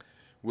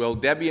 Will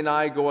Debbie and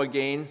I go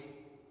again?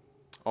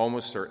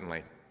 Almost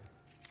certainly.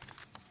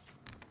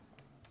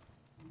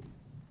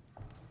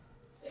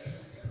 I'm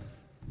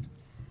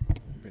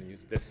going to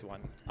use this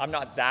one. I'm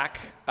not Zach,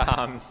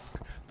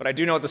 but I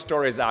do know the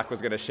story Zach was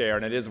going to share,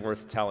 and it is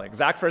worth telling.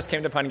 Zach first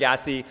came to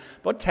Pauingassi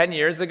about 10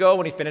 years ago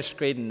when he finished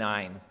grade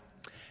 9.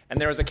 And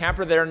there was a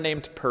camper there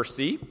named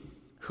Percy,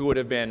 who would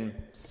have been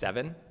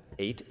 7,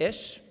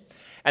 8-ish.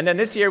 And then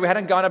this year, we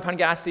hadn't gone to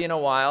Pauingassi in a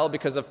while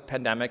because of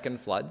pandemic and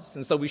floods.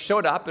 And so we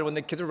showed up, and when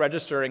the kids were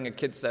registering, a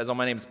kid says, "Oh,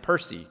 my name's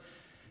Percy."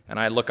 And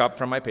I look up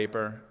from my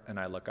paper, and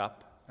I look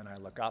up, and I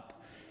look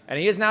up. And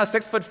he is now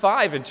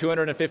 6'5" and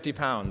 250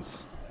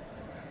 pounds.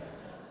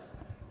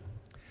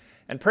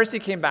 And Percy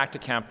came back to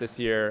camp this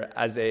year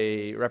as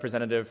a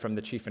representative from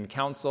the chief and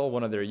council,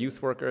 one of their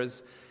youth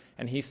workers.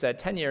 And he said,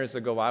 10 years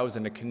ago, I was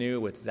in a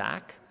canoe with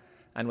Zach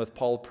and with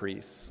Paul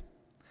Priest.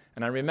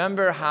 And I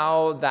remember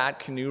how that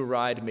canoe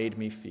ride made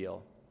me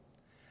feel.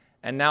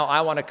 And now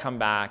I want to come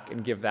back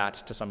and give that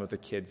to some of the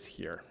kids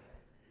here.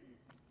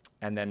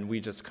 And then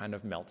we just kind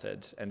of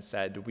melted and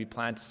said, we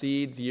plant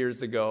seeds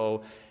years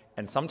ago,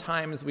 and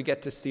sometimes we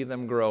get to see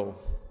them grow.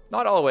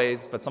 Not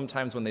always, but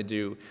sometimes when they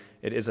do,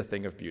 it is a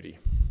thing of beauty.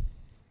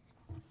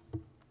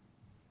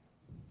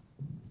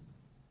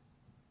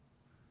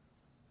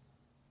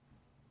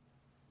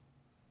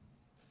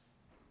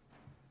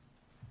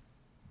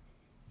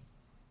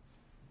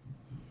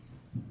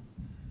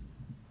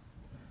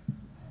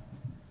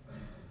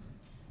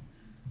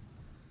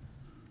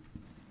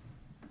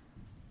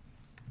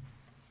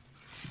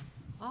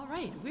 All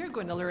right, we're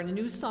going to learn a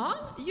new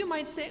song. You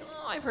might say,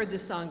 "Oh, I've heard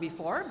this song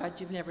before," but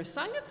you've never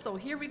sung it, so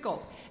here we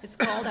go. It's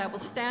called "I Will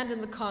Stand in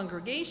the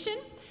Congregation."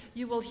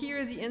 You will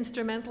hear the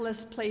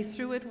instrumentalist play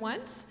through it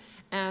once,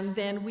 and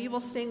then we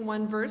will sing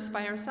one verse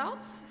by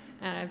ourselves.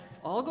 And if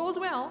all goes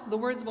well, the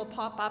words will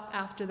pop up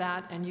after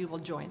that, and you will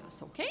join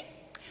us, okay?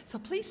 So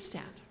please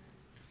stand.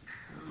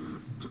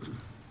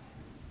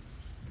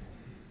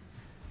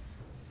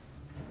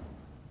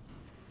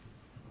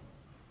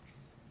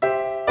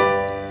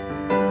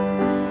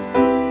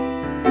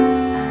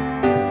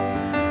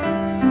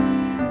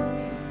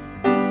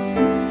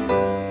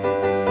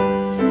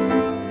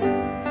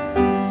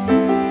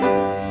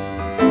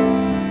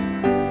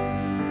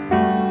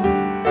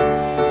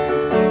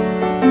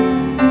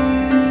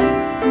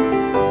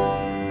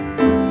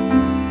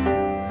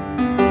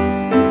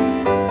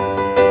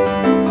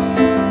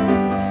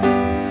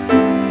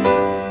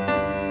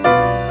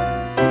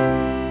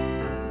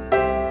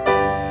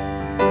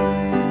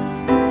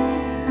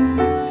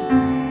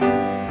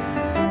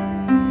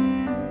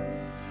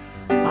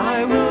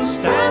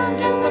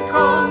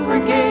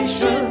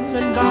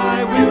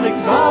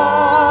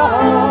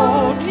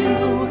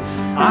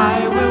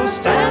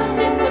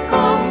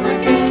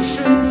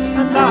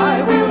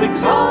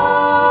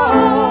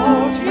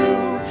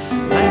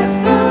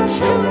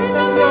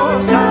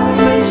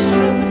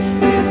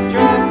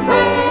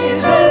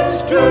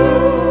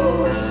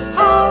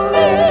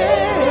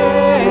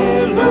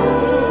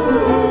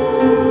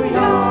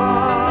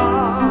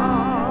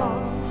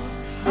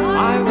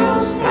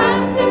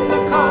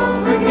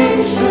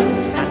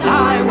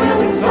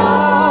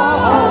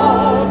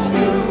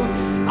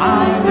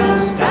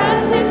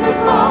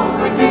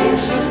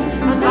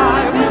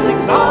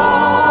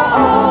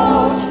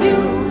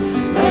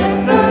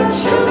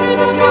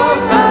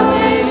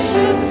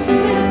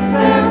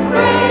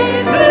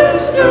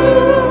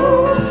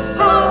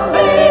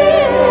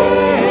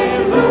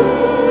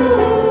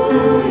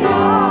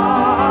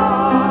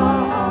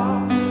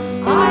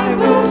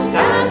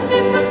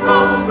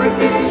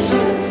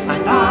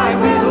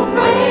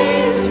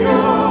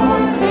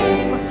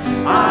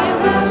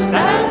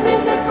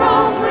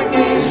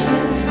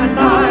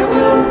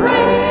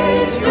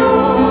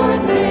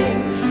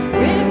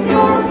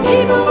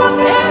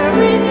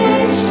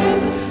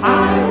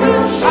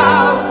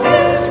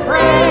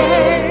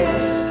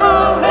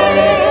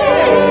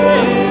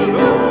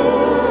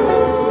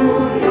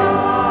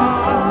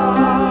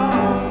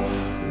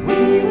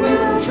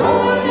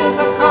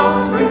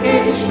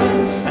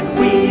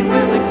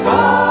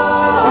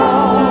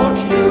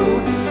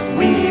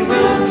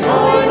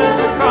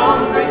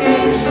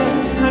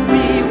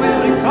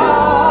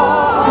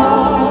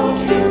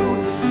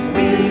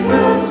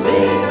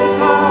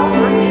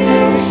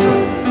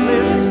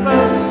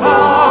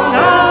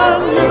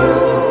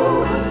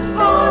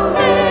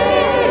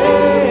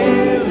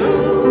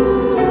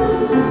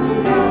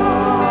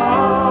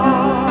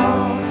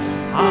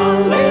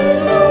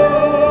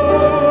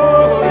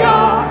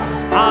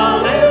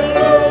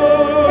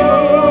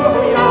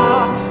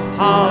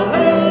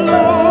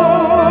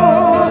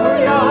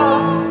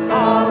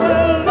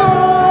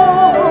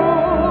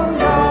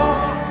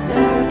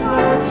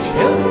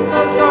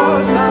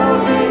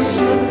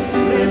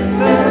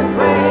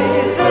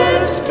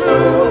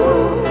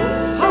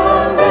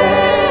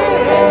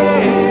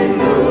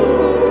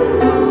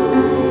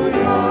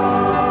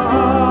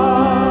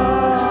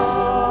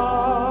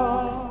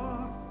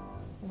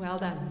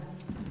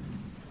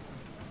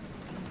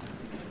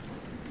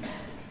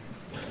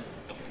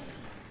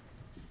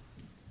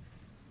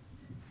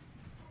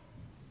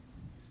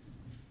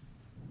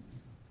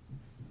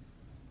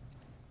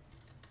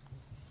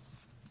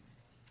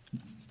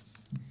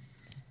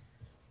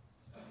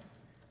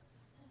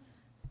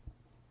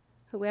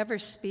 Whoever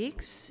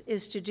speaks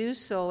is to do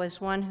so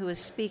as one who is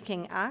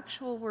speaking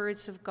actual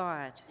words of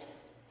God.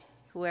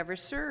 Whoever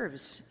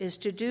serves is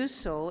to do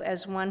so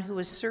as one who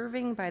is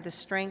serving by the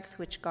strength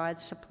which God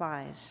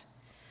supplies,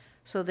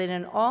 so that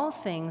in all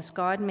things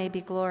God may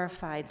be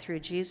glorified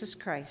through Jesus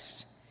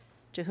Christ,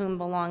 to whom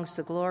belongs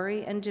the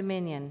glory and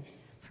dominion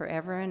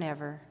forever and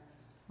ever.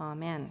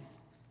 Amen.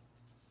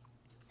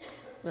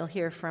 We'll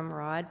hear from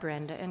Rod,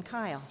 Brenda, and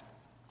Kyle.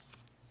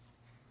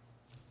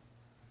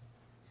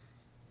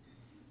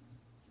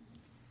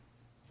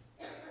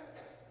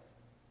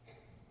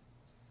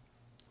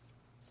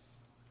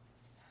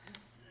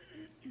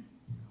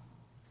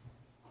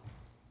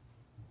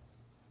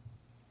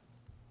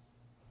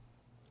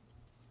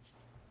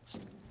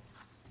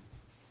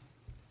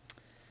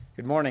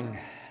 Good morning.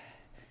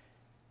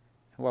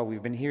 Well,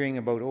 we've been hearing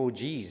about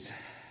OGs.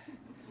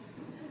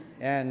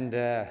 And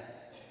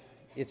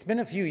it's been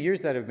a few years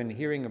that I've been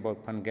hearing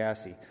about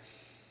Pauingassi.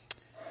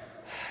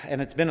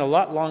 And it's been a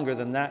lot longer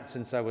than that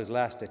since I was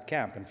last at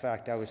camp. In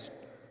fact, I was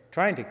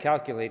trying to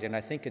calculate, and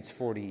I think it's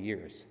 40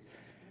 years.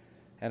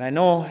 And I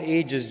know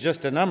age is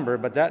just a number,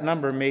 but that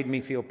number made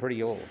me feel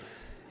pretty old.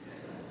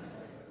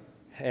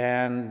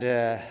 And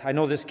I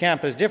know this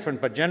camp is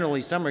different, but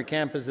generally summer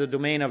camp is the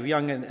domain of the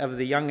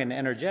young and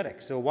energetic.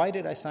 So why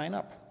did I sign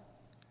up?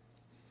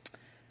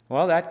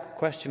 Well, that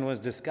question was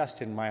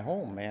discussed in my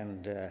home,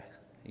 and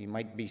you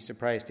might be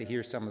surprised to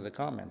hear some of the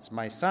comments.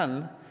 My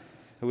son,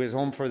 who is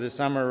home for the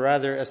summer,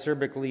 rather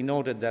acerbically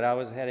noted that I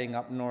was heading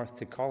up north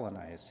to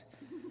colonize.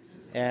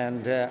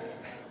 And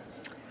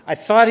I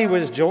thought he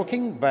was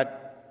joking,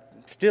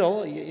 but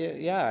still,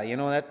 yeah, you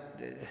know, that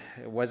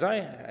was I?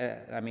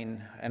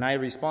 And I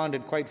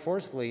responded quite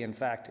forcefully. In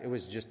fact, it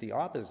was just the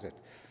opposite.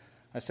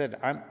 I said,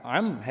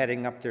 I'm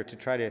heading up there to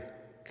try to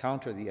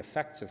counter the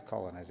effects of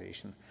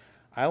colonization.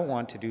 I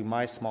want to do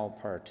my small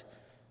part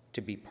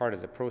to be part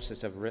of the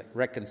process of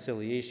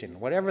reconciliation,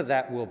 whatever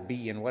that will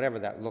be and whatever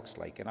that looks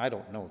like. And I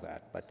don't know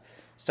that, but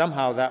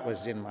somehow that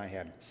was in my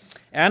head.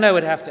 And I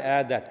would have to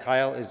add that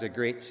Kyle is a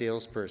great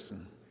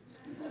salesperson.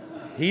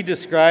 He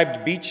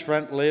described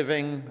beachfront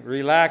living,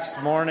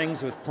 relaxed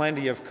mornings with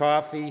plenty of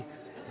coffee,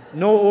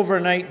 no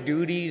overnight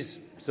duties,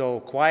 so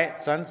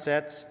quiet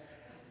sunsets.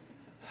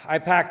 I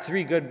packed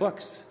 3 good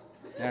books,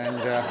 and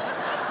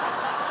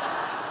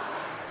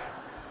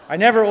I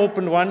never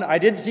opened one. I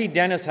did see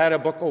Dennis had a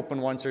book open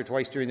once or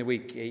twice during the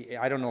week.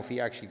 I don't know if he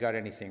actually got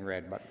anything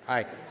read, but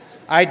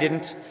I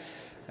didn't.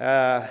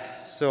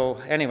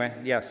 So anyway,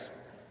 yes.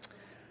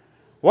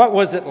 What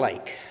was it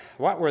like?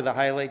 What were the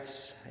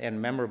highlights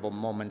and memorable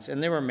moments?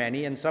 And there were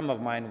many, and some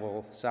of mine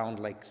will sound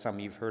like some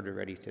you've heard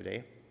already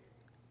today.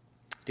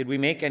 Did we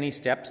make any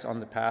steps on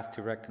the path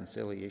to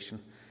reconciliation?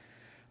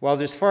 Well,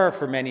 there's far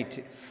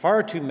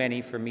too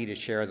many for me to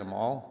share them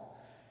all.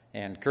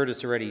 And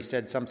Curtis already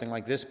said something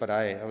like this, but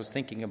I was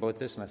thinking about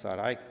this, and I thought,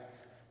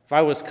 if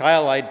I was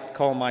Kyle, I'd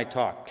call my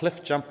talk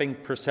Cliff Jumping,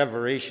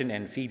 Perseveration,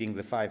 and Feeding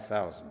the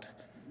 5,000,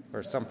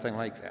 or something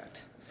like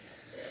that.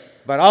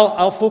 But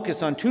I'll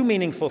focus on 2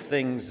 meaningful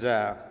things,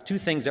 2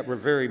 things that were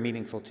very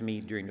meaningful to me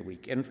during the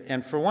week.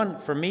 And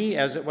for me,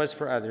 as it was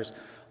for others,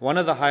 one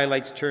of the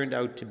highlights turned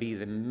out to be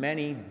the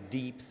many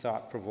deep,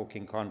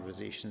 thought-provoking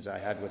conversations I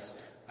had with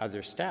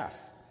other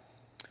staff.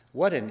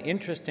 What an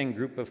interesting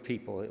group of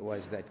people it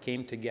was that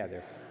came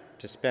together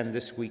to spend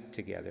this week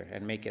together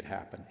and make it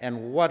happen.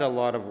 And what a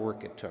lot of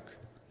work it took.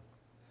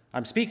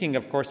 I'm speaking,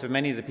 of course, of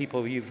many of the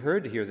people you've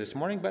heard here this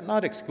morning, but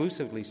not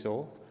exclusively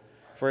so.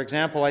 For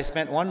example, I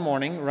spent one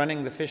morning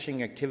running the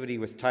fishing activity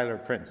with Tyler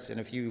Prince. And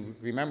if you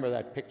remember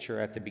that picture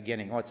at the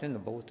beginning, it's in the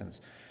bulletins.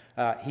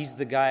 He's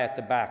the guy at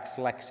the back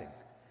flexing.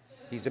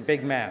 He's a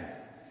big man.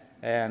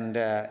 And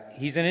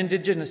he's an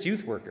Indigenous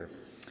youth worker.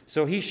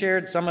 So he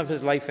shared some of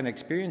his life and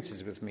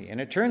experiences with me. And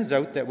it turns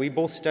out that we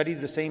both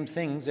studied the same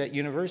things at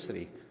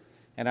university.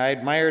 And I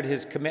admired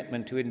his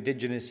commitment to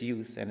Indigenous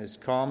youth and his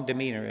calm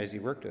demeanor as he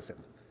worked with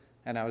them.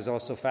 And I was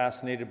also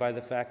fascinated by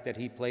the fact that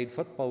he played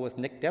football with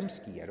Nick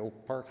Dembski at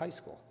Oak Park High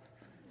School.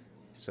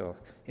 So,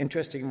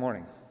 interesting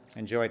morning.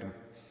 Enjoyed him.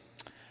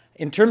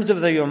 In terms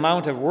of the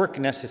amount of work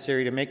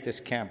necessary to make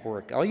this camp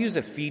work, I'll use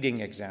a feeding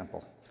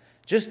example.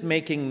 Just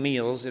making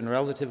meals in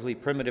relatively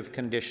primitive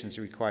conditions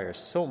requires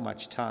so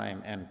much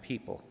time and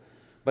people,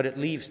 but it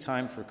leaves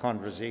time for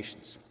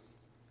conversations.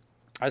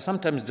 I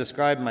sometimes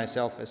describe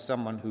myself as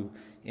someone who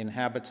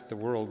inhabits the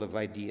world of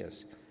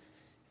ideas.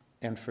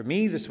 And for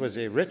me, this was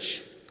a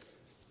rich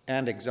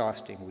and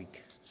exhausting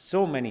week.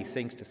 So many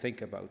things to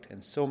think about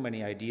and so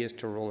many ideas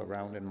to roll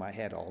around in my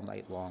head all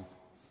night long.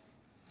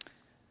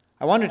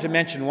 I wanted to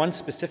mention one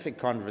specific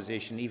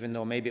conversation, even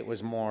though maybe it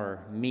was more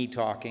me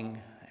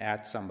talking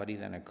at somebody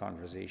than a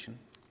conversation.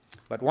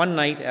 But one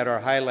night at our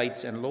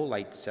highlights and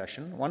lowlights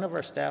session, one of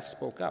our staff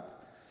spoke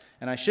up.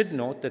 And I should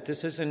note that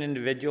this is an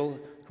individual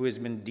who has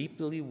been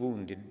deeply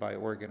wounded by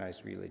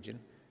organized religion.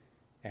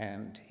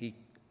 And he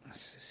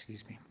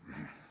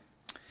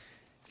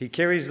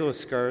carries those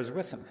scars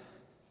with him.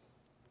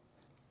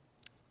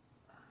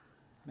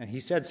 And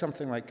he said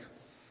something like,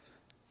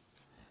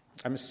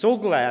 "I'm so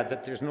glad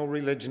that there's no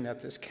religion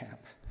at this camp.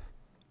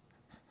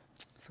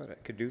 thought I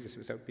could do this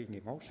without being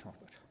emotional.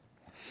 But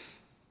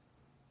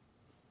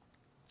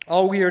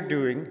all we are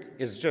doing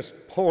is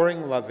just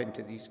pouring love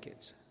into these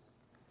kids.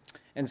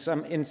 And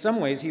in some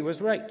ways, he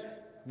was right.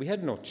 We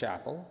had no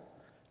chapel,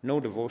 no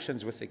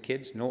devotions with the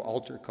kids, no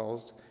altar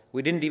calls.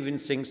 We didn't even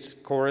sing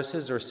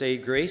choruses or say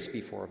grace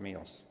before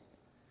meals.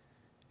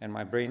 And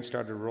my brain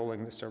started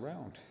rolling this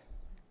around.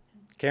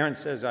 Karen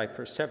says I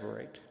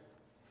perseverate.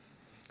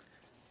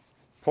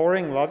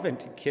 Pouring love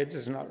into kids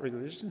is not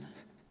religion.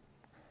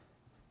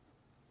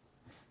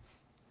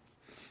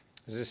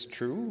 Is this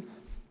true?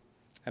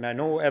 And I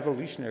know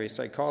evolutionary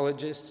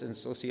psychologists and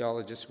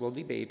sociologists will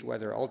debate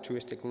whether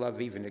altruistic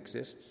love even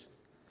exists,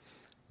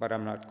 but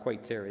I'm not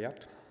quite there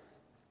yet.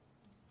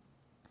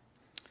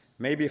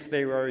 Maybe if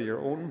they were your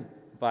own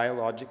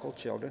biological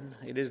children,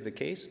 it is the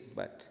case,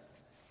 but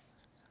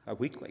a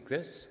week like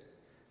this,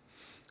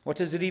 what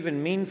does it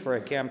even mean for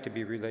a camp to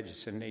be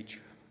religious in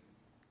nature?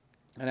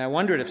 And I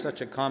wondered if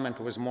such a comment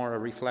was more a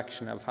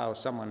reflection of how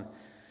someone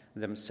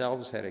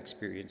themselves had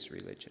experienced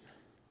religion.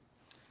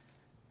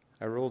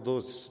 I rolled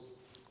those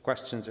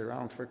questions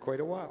around for quite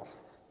a while.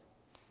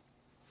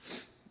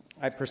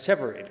 I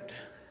perseverated.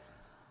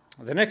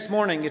 The next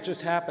morning, it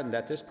just happened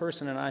that this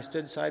person and I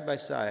stood side by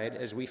side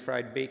as we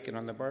fried bacon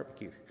on the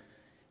barbecue,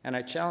 and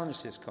I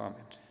challenged his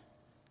comment.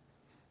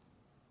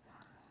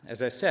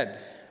 As I said,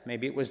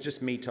 maybe it was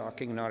just me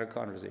talking, not a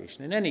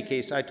conversation. In any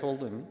case, I told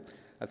him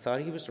I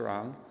thought he was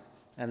wrong,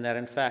 and that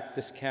in fact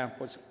this camp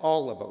was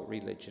all about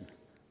religion.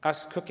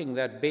 Us cooking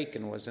that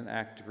bacon was an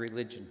act of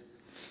religion.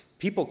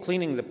 People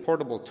cleaning the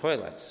portable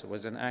toilets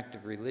was an act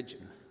of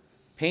religion.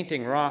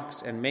 Painting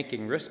rocks and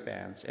making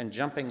wristbands and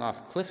jumping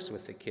off cliffs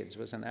with the kids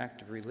was an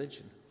act of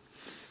religion.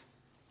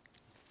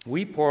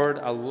 We poured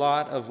a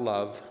lot of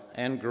love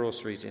and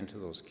groceries into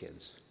those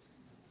kids,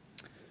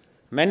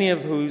 many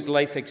of whose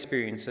life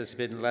experience has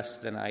been less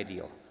than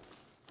ideal.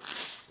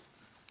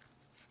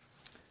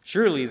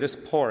 Surely this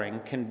pouring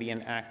can be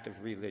an act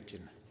of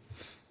religion.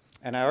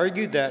 And I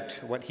argued that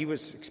what he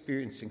was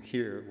experiencing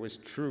here was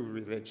true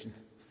religion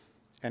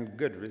and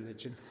good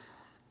religion.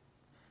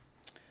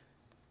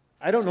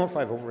 I don't know if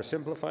I've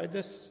oversimplified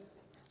this.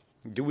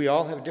 Do we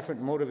all have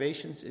different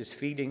motivations? Is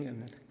feeding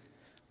and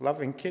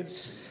loving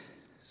kids,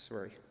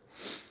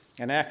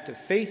 an act of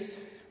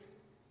faith?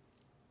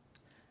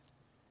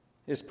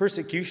 Is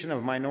persecution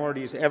of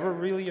minorities ever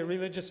really a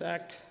religious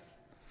act?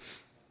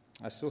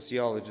 A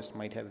sociologist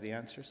might have the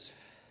answers.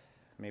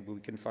 Maybe we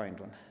can find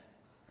one.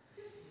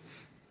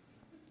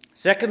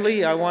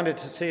 Secondly, I wanted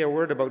to say a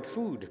word about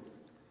food.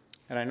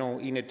 And I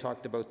know Enid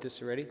talked about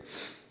this already.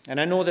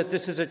 And I know that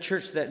this is a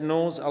church that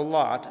knows a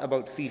lot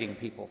about feeding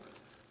people.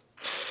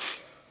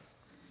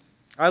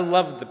 I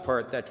loved the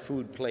part that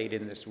food played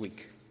in this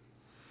week.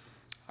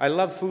 I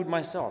love food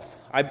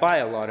myself. I buy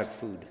a lot of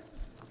food.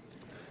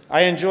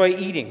 I enjoy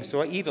eating,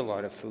 so I eat a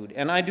lot of food.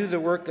 And I do the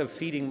work of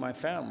feeding my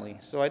family,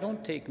 so I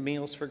don't take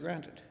meals for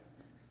granted.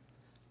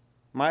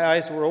 My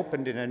eyes were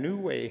opened in a new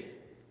way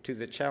to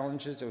the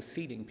challenges of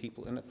feeding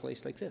people in a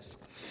place like this.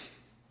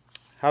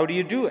 How do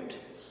you do it?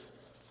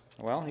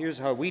 Well, here's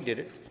how we did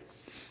it.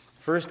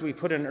 First, we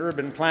put an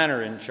urban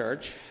planner in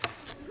charge.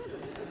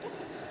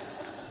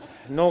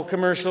 No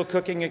commercial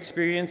cooking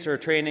experience or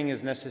training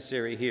is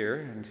necessary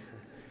here. And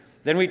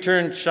then we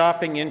turned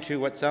shopping into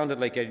what sounded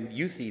like a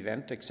youth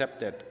event, except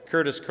that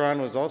Curtis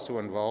Cron was also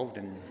involved.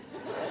 And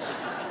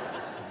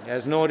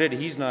as noted,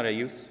 he's not a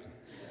youth.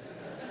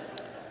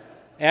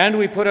 And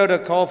we put out a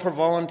call for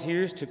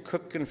volunteers to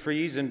cook and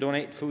freeze and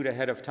donate food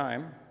ahead of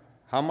time.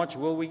 How much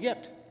will we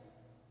get?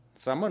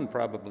 Someone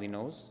probably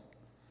knows.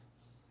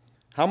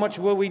 How much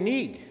will we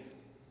need?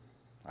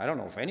 I don't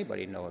know if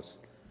anybody knows.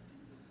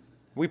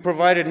 We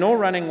provided no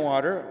running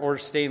water or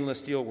stainless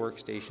steel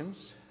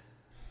workstations.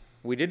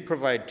 We did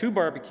provide 2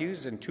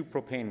 barbecues and 2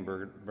 propane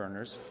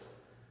burners,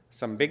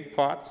 some big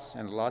pots,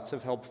 and lots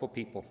of helpful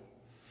people.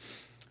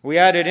 We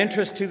added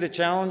interest to the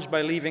challenge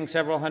by leaving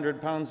several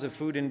hundred pounds of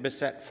food in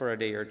Bissett for a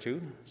day or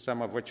two,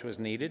 some of which was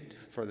needed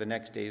for the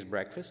next day's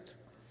breakfast.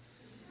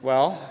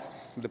 Well,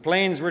 the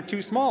planes were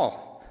too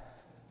small.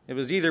 It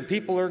was either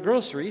people or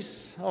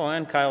groceries. Oh,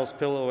 and Kyle's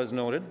pillow was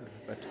noted.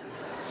 But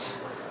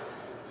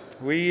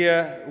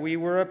we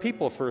were a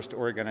people-first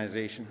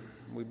organization.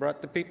 We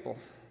brought the people.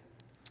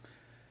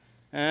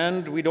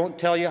 And we don't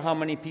tell you how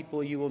many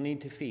people you will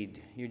need to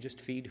feed. You just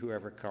feed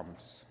whoever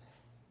comes.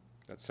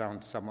 That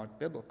sounds somewhat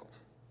biblical.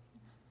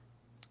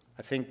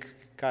 I think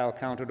Kyle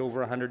counted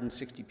over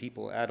 160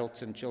 people,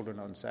 adults and children,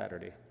 on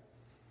Saturday.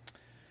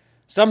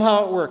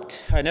 Somehow it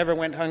worked. I never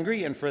went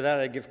hungry, and for that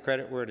I give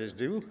credit where it is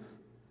due.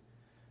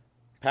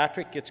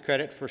 Patrick gets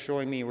credit for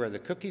showing me where the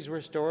cookies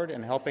were stored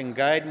and helping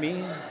guide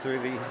me through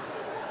the...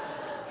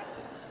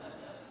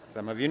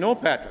 Some of you know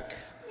Patrick.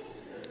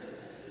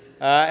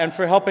 And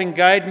for helping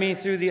guide me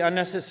through the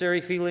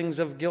unnecessary feelings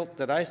of guilt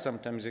that I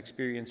sometimes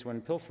experience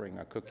when pilfering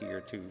a cookie or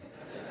two.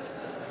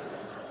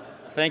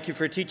 Thank you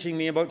for teaching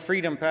me about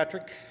freedom,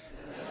 Patrick.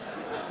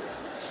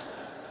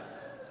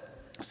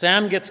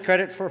 Sam gets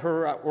credit for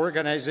her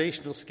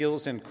organizational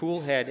skills and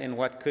cool head in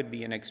what could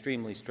be an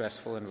extremely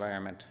stressful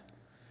environment.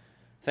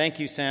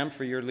 Thank you, Sam,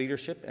 for your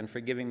leadership and for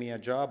giving me a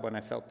job when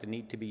I felt the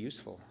need to be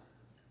useful.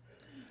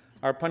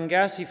 Our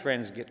Pauingassi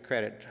friends get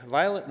credit.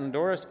 Violet and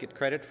Doris get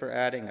credit for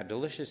adding a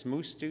delicious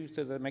moose stew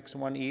to the mix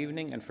one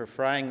evening and for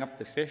frying up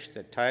the fish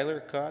that Tyler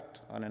caught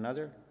on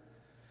another.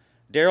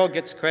 Daryl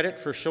gets credit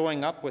for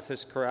showing up with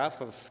his carafe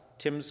of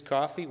Tim's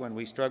coffee when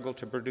we struggled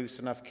to produce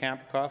enough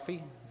camp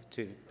coffee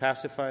to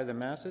pacify the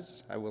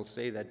masses. I will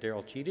say that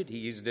Daryl cheated. He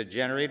used a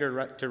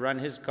generator to run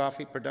his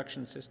coffee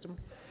production system.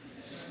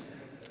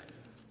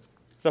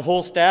 The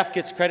whole staff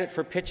gets credit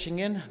for pitching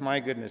in. My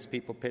goodness,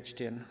 people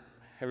pitched in.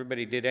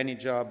 Everybody did any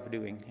job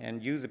doing.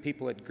 And you, the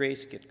people at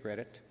Grace, get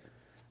credit.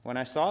 When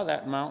I saw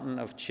that mountain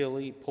of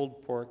chili,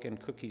 pulled pork, and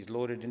cookies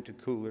loaded into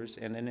coolers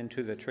and then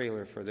into the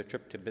trailer for the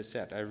trip to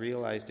Bissett, I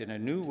realized in a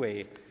new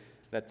way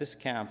that this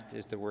camp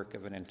is the work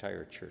of an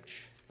entire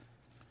church.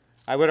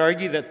 I would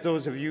argue that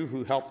those of you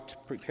who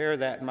helped prepare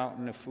that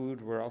mountain of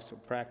food were also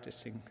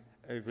practicing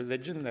a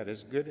religion that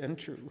is good and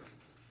true.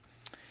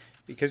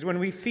 Because when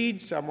we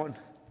feed someone,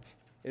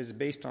 it is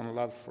based on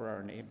love for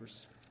our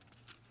neighbors.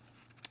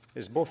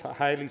 Is both a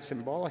highly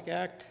symbolic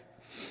act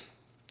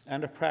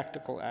and a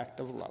practical act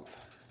of love.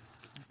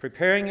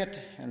 Preparing it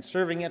and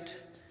serving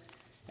it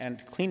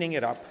and cleaning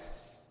it up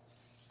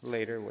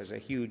later was a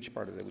huge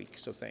part of the week,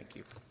 so thank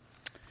you.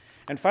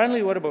 And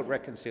finally, what about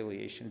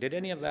reconciliation? Did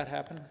any of that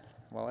happen?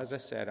 Well, as I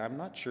said, I'm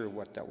not sure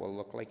what that will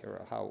look like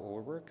or how it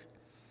will work.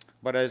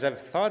 But as I've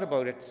thought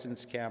about it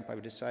since camp,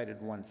 I've decided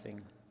one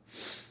thing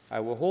I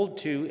will hold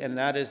to, and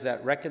that is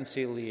that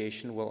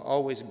reconciliation will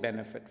always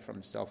benefit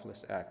from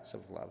selfless acts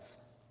of love.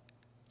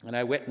 And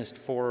I witnessed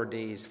 4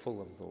 days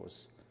full of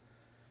those.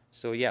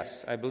 So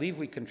yes, I believe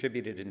we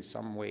contributed in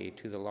some way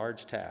to the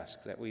large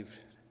task that we've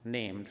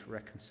named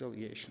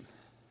reconciliation.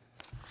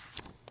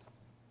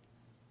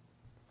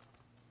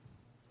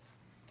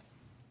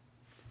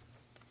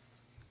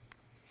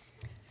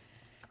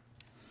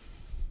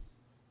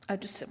 I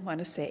just want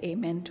to say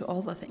amen to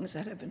all the things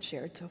that have been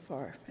shared so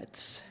far.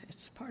 It's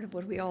part of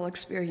what we all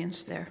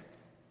experienced there.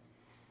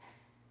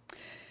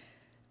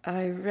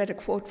 I read a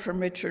quote from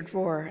Richard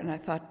Rohr, and I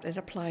thought it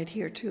applied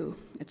here too.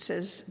 It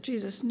says,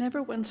 Jesus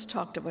never once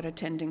talked about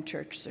attending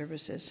church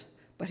services,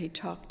 but he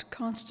talked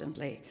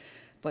constantly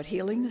about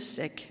healing the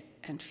sick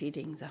and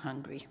feeding the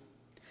hungry.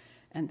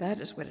 And that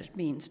is what it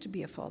means to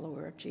be a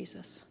follower of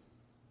Jesus.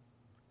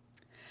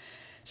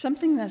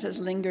 Something that has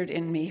lingered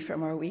in me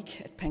from our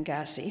week at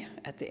Pauingassi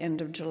at the end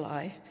of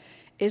July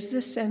is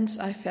the sense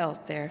I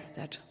felt there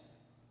that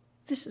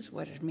this is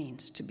what it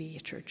means to be a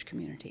church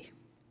community.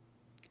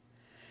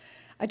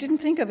 I didn't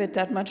think of it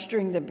that much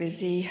during the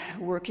busy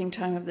working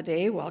time of the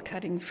day while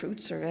cutting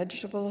fruits or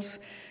vegetables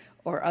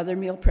or other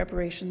meal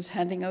preparations,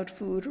 handing out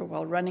food, or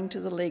while running to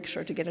the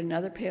lakeshore to get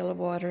another pail of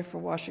water for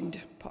washing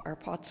our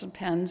pots and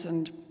pans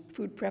and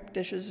food prep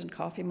dishes and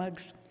coffee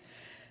mugs.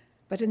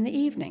 But in the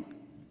evening,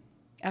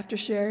 after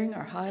sharing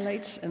our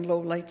highlights and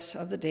lowlights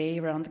of the day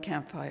around the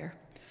campfire,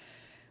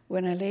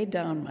 when I laid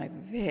down my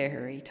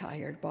very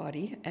tired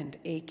body and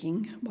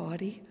aching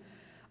body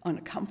on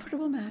a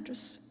comfortable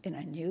mattress in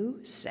a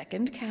new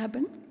second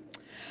cabin,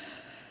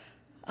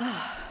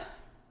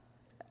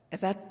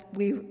 that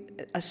we,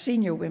 as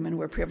senior women,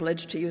 were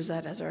privileged to use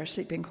that as our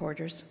sleeping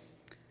quarters,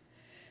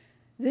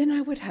 then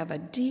I would have a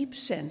deep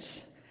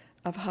sense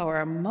of how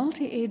our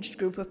multi-aged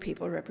group of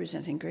people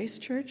representing Grace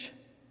Church,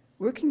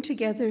 working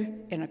together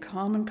in a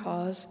common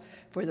cause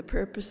for the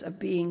purpose of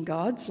being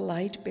God's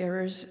light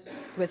bearers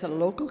with a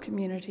local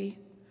community,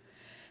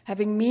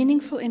 having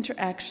meaningful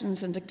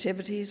interactions and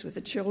activities with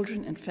the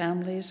children and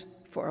families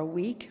for a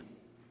week.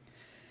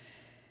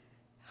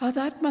 How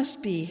that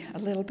must be a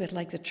little bit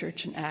like the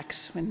church in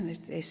Acts when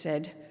they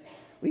said,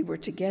 we were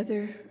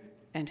together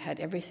and had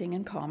everything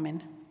in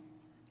common.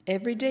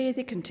 Every day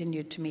they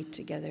continued to meet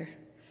together.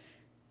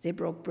 They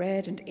broke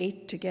bread and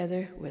ate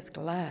together with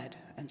glad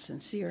and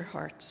sincere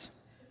hearts.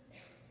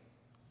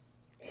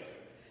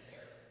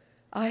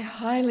 I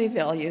highly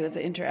value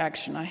the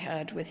interaction I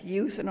had with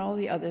youth and all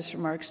the others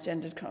from our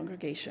extended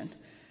congregation.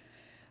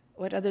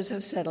 What others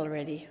have said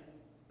already,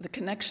 the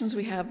connections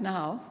we have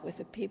now with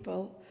the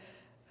people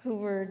who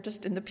were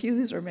just in the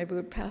pews or maybe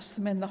would pass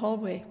them in the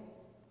hallway.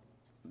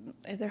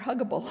 They're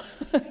huggable.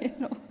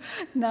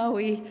 Now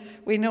we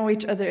know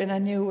each other in a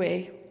new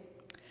way.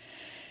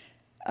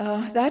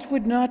 That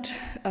would not,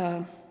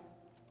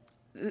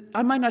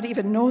 I might not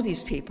even know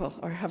these people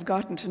or have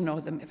gotten to know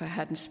them if I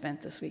hadn't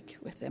spent this week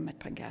with them at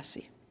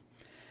Pauingassi.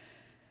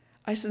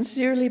 I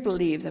sincerely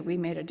believe that we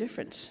made a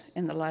difference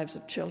in the lives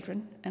of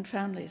children and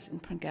families in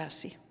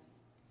Pauingassi.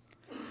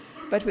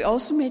 But we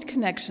also made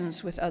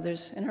connections with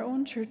others in our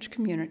own church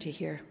community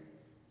here.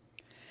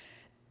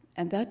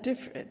 And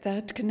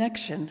that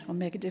connection will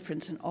make a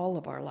difference in all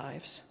of our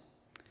lives.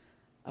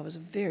 I was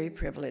very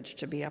privileged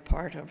to be a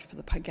part of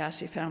the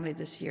Pauingassi family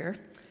this year,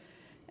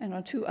 and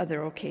on 2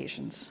 other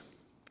occasions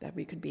that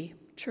we could be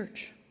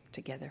church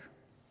together.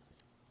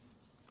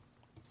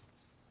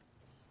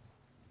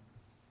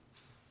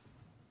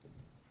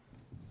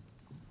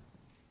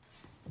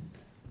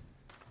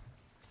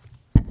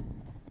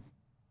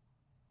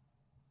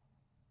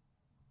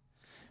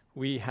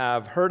 We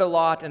have heard a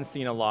lot and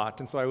seen a lot,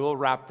 and so I will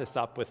wrap this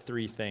up with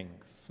 3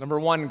 things. Number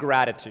 1,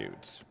 gratitude.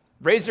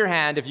 Raise your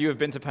hand if you have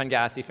been to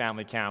Pauingassi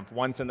Family Camp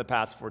once in the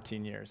past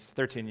 13 years.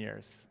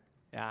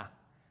 Yeah,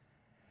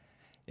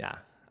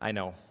 I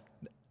know.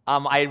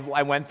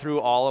 I went through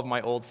all of my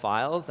old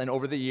files, and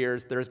over the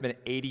years, there's been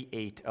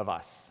 88 of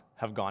us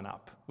have gone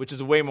up, which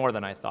is way more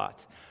than I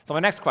thought. So my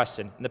next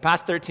question, in the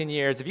past 13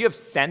 years, if you have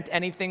sent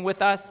anything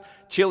with us,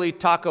 chili,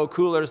 taco,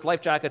 coolers,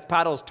 life jackets,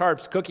 paddles,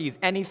 tarps, cookies,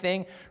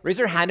 anything, raise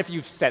your hand if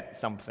you've sent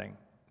something.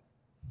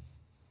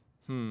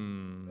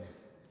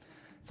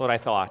 That's what I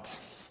thought.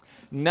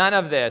 None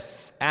of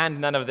this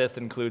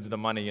includes the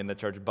money in the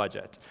church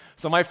budget.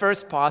 So my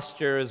first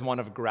posture is one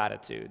of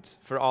gratitude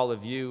for all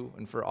of you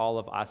and for all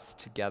of us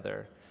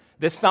together.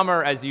 This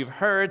summer, as you've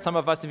heard, some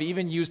of us have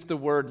even used the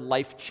word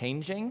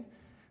life-changing,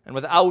 and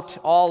without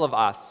all of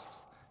us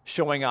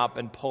showing up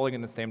and pulling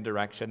in the same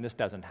direction, this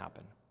doesn't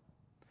happen.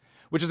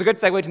 Which is a good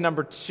segue to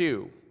number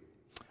 2.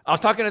 I was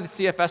talking to the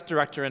CFS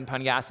director in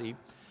Pauingassi.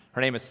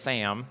 Her name is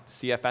Sam,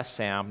 CFS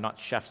Sam, not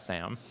Chef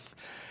Sam.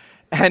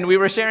 And we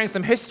were sharing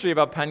some history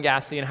about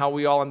Pauingassi and how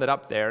we all ended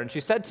up there. And she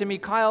said to me,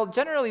 Kyle,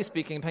 generally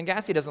speaking,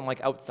 Pauingassi doesn't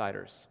like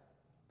outsiders.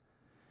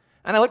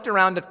 And I looked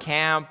around at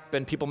camp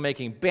and people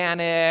making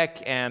bannock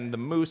and the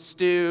moose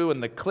stew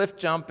and the cliff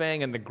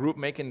jumping and the group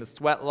making the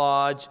sweat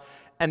lodge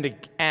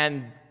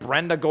and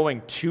Brenda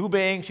going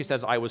tubing. She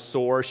says, I was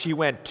sore. She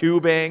went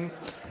tubing.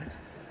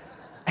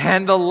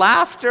 And the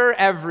laughter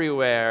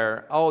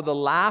everywhere. Oh, the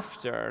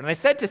laughter. And I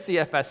said to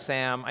CFS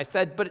Sam, I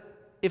said, but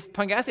if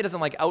Pauingassi doesn't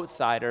like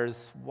outsiders,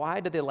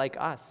 why do they like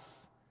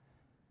us?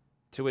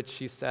 To which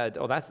she said,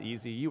 oh, that's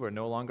easy. You are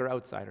no longer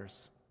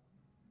outsiders.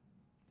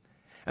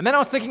 And then I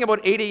was thinking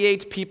about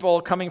 88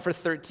 people coming for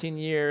 13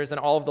 years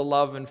and all of the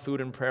love and food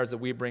and prayers that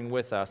we bring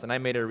with us. And I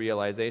made a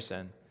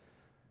realization.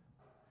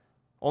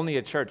 Only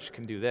a church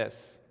can do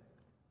this.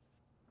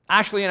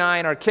 Ashley and I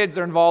and our kids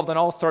are involved in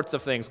all sorts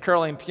of things: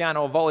 curling,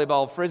 piano,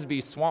 volleyball,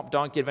 frisbee, swamp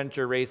donkey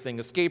adventure racing,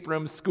 escape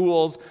rooms,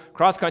 schools,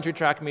 cross-country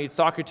track meets,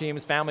 soccer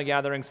teams, family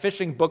gatherings,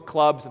 fishing, book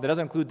clubs. And that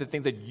doesn't include the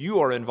things that you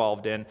are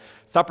involved in: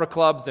 supper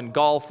clubs and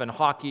golf and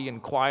hockey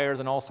and choirs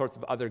and all sorts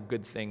of other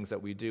good things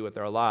that we do with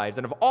our lives.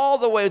 And of all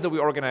the ways that we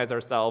organize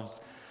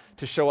ourselves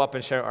to show up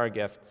and share our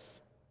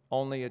gifts,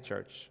 only a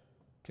church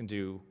can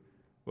do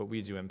what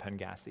we do in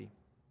Pauingassi.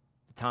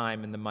 The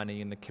time and the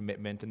money and the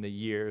commitment and the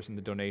years and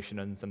the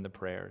donations and the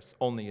prayers.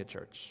 Only a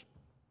church.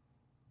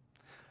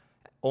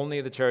 Only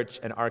the church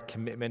and our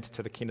commitment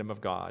to the kingdom of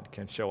God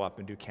can show up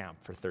and do camp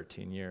for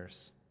 13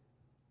 years.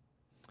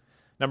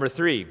 Number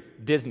 3,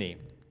 Disney.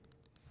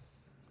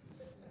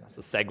 That's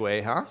a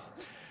segue, huh?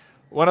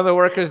 One of the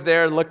workers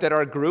there looked at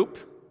our group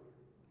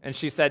and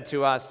she said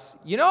to us,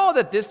 you know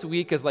that this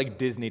week is like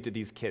Disney to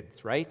these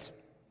kids, right?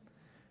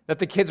 That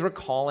the kids were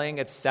calling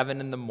at 7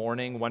 in the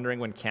morning wondering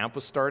when camp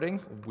was starting.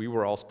 We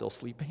were all still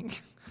sleeping.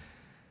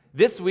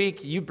 This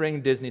week, you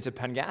bring Disney to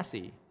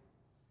Pauingassi.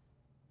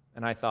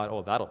 And I thought,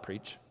 oh, that'll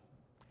preach.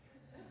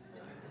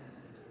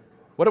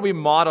 What do we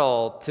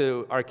model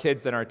to our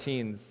kids and our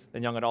teens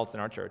and young adults in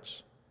our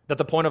church? That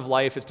the point of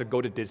life is to go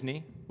to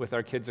Disney with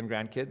our kids and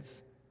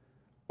grandkids?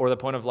 Or the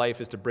point of life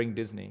is to bring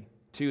Disney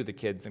to the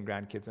kids and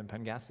grandkids in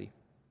Pauingassi?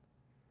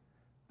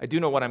 I do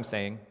know what I'm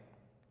saying,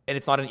 and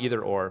it's not an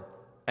either or.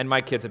 And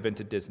my kids have been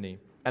to Disney,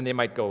 and they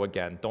might go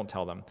again. Don't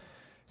tell them.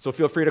 So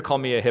feel free to call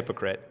me a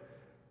hypocrite.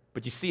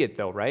 But you see it,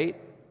 though, right?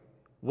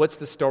 What's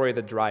the story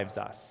that drives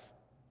us?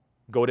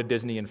 Go to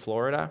Disney in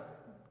Florida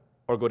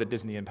or go to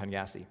Disney in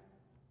Pauingassi?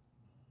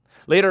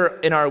 Later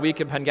in our week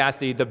in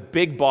Pauingassi, the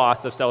big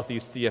boss of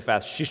Southeast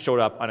CFS, she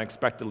showed up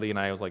unexpectedly, and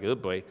I was like, oh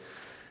boy,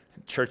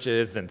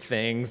 churches and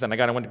things, and I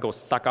kind of went to go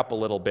suck up a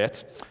little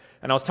bit.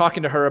 And I was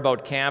talking to her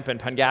about camp in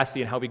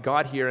Pauingassi and how we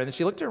got here, and then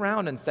she looked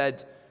around and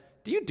said,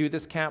 do you do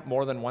this camp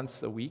more than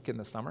once a week in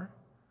the summer?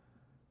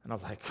 And I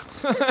was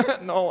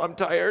like, no, I'm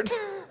tired.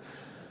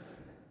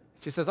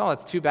 She says, oh,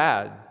 that's too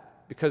bad,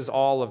 because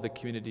all of the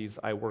communities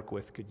I work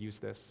with could use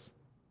this.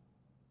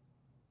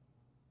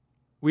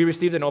 We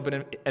received an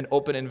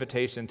open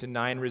invitation to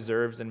 9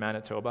 reserves in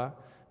Manitoba,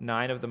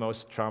 9 of the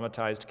most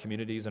traumatized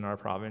communities in our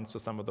province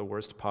with some of the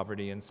worst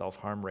poverty and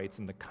self-harm rates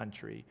in the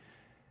country.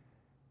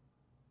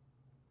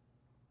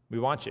 We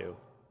want you.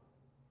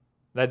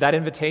 That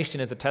invitation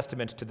is a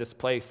testament to this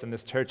place and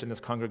this church and this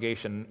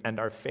congregation and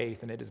our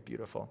faith, and it is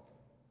beautiful.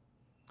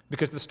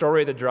 Because the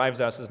story that drives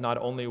us is not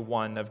only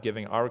one of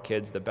giving our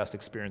kids the best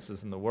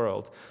experiences in the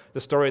world. The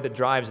story that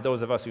drives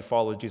those of us who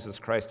follow Jesus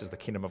Christ is the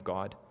kingdom of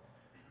God,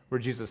 where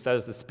Jesus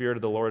says the Spirit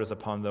of the Lord is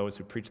upon those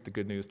who preach the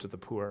good news to the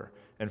poor,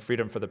 and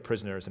freedom for the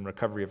prisoners, and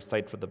recovery of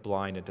sight for the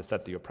blind, and to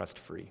set the oppressed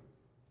free.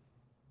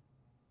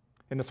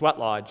 In the sweat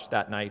lodge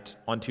that night,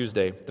 on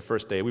Tuesday, the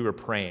first day, we were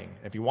praying.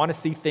 If you want to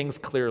see things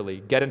clearly,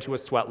 get into a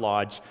sweat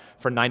lodge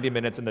for 90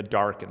 minutes in the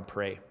dark and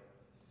pray.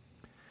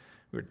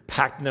 We were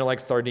packed in there like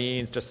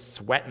sardines, just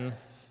sweating.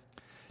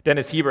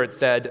 Dennis Hebert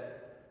said,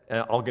 and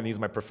I'm going to use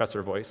my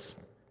professor voice,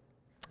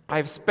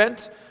 I've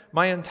spent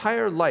my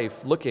entire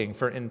life looking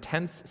for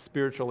intense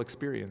spiritual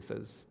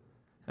experiences,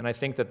 and I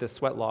think that this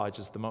sweat lodge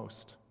is the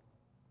most.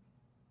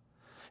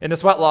 In the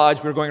sweat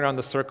lodge, we were going around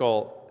the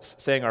circle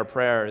saying our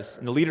prayers,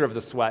 and the leader of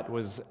the sweat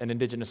was an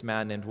Indigenous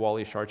man named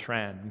Wally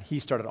Chartrand, and he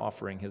started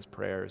offering his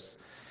prayers.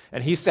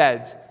 And he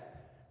said,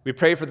 "We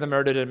pray for the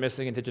murdered and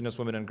missing Indigenous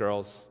women and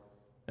girls,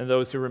 and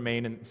those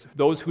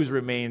whose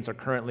remains are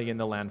currently in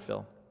the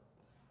landfill.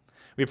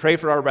 We pray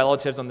for our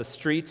relatives on the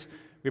street.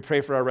 We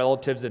pray for our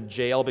relatives in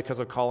jail because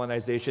of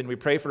colonization. We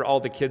pray for all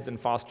the kids in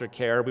foster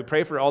care. We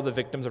pray for all the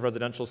victims of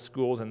residential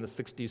schools and the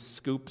 60s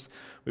scoops.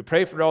 We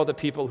pray for all the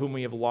people whom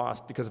we have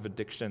lost because of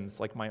addictions,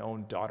 like my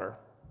own daughter."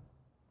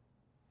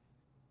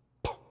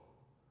 I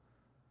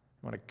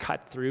want to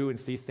cut through and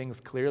see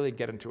things clearly,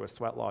 get into a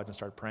sweat lodge and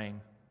start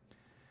praying.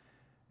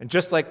 And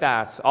just like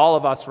that, all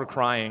of us were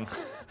crying,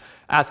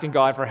 asking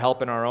God for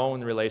help in our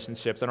own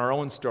relationships, in our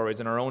own stories,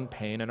 in our own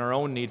pain, and our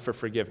own need for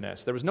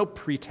forgiveness. There was no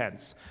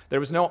pretense. There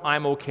was no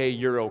 "I'm okay,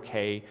 you're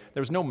okay."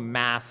 There was no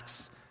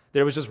masks.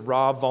 There was just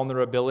raw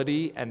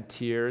vulnerability and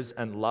tears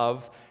and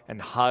love and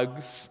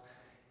hugs.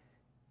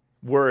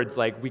 Words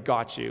like "we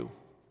got you."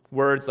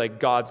 Words like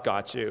 "God's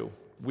got you."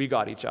 We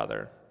got each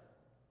other.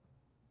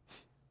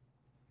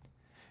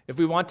 If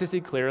we want to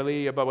see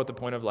clearly about what the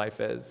point of life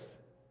is,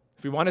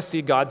 if we want to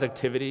see God's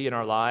activity in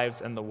our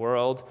lives and the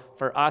world,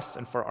 for us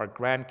and for our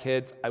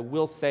grandkids, I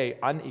will say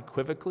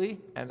unequivocally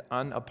and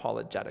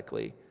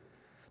unapologetically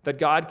that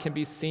God can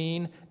be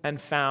seen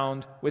and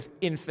found with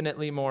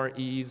infinitely more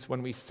ease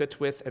when we sit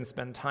with and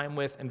spend time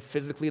with and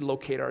physically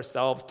locate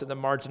ourselves to the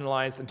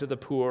marginalized and to the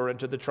poor and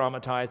to the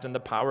traumatized and the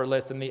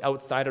powerless and the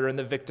outsider and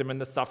the victim and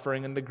the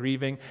suffering and the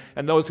grieving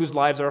and those whose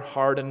lives are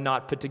hard and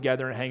not put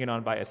together and hanging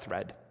on by a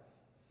thread.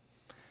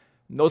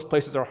 And those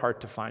places are hard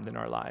to find in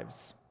our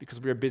lives because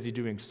we are busy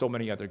doing so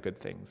many other good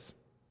things.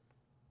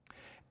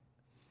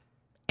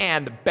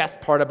 And the best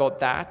part about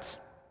that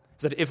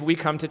is that if we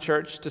come to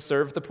church to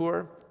serve the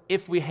poor,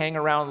 if we hang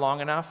around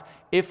long enough,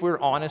 if we're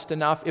honest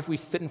enough, if we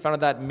sit in front of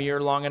that mirror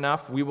long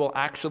enough, we will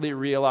actually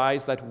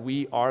realize that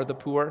we are the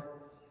poor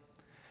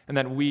and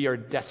that we are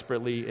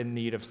desperately in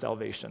need of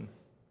salvation.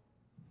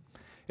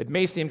 It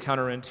may seem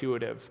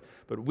counterintuitive,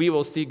 but we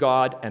will see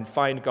God and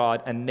find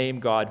God and name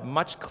God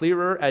much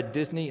clearer at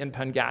Disney and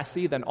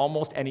Pauingassi than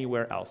almost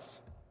anywhere else.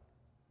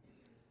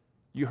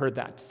 You heard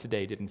that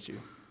today, didn't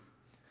you?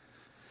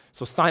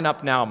 So sign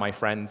up now, my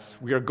friends.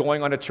 We are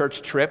going on a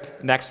church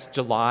trip next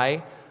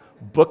July.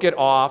 Book it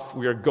off.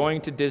 We are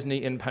going to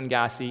Disney in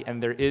Pauingassi,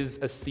 and there is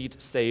a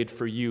seat saved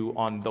for you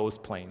on those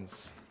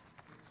planes.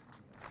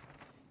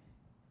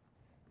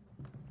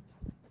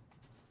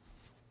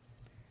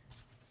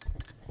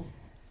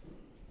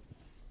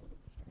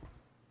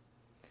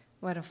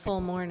 What a full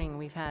morning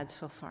we've had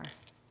so far.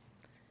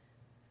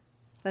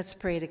 Let's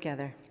pray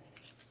together.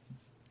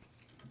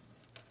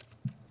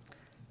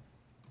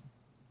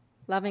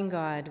 Loving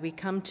God, we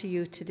come to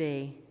you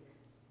today,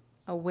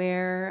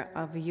 aware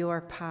of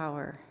your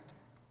power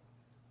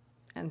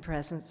and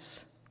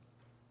presence.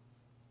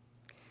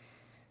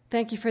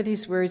 Thank you for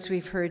these words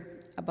we've heard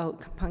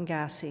about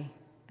Pauingassi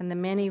and the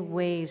many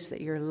ways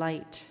that your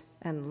light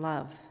and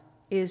love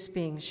is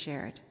being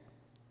shared.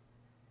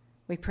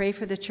 We pray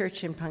for the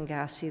church in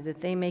Pauingassi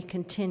that they may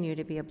continue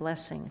to be a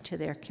blessing to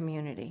their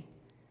community.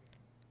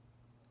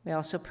 We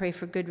also pray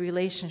for good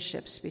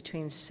relationships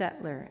between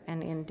settler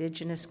and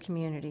Indigenous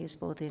communities,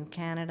 both in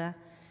Canada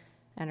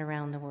and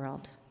around the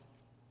world.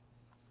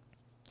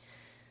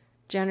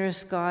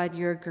 Generous God,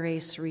 your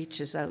grace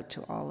reaches out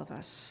to all of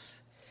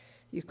us.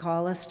 You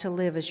call us to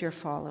live as your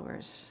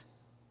followers.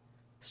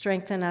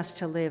 Strengthen us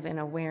to live in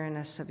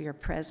awareness of your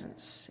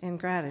presence, in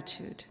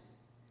gratitude.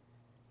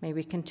 May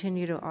we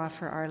continue to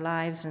offer our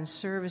lives in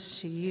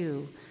service to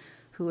you,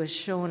 who has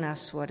shown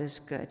us what is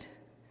good,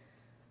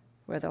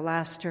 where the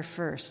last are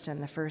first and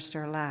the first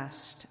are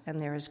last, and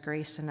there is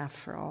grace enough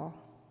for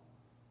all.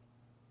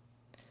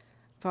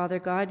 Father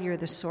God, you're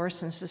the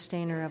source and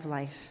sustainer of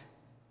life.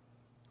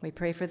 We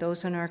pray for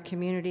those in our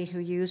community who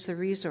use the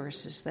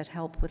resources that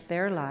help with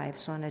their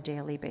lives on a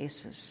daily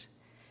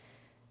basis.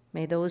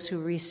 May those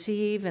who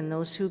receive and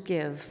those who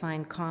give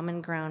find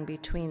common ground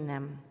between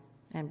them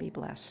and be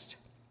blessed.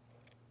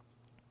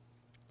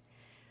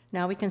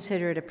 Now we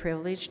consider it a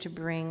privilege to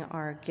bring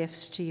our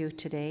gifts to you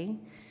today.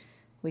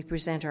 We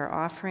present our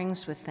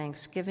offerings with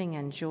thanksgiving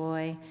and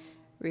joy,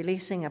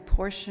 releasing a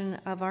portion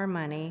of our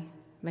money,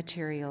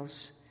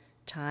 materials,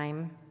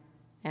 time,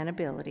 and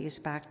abilities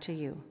back to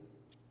you.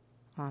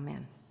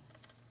 Amen.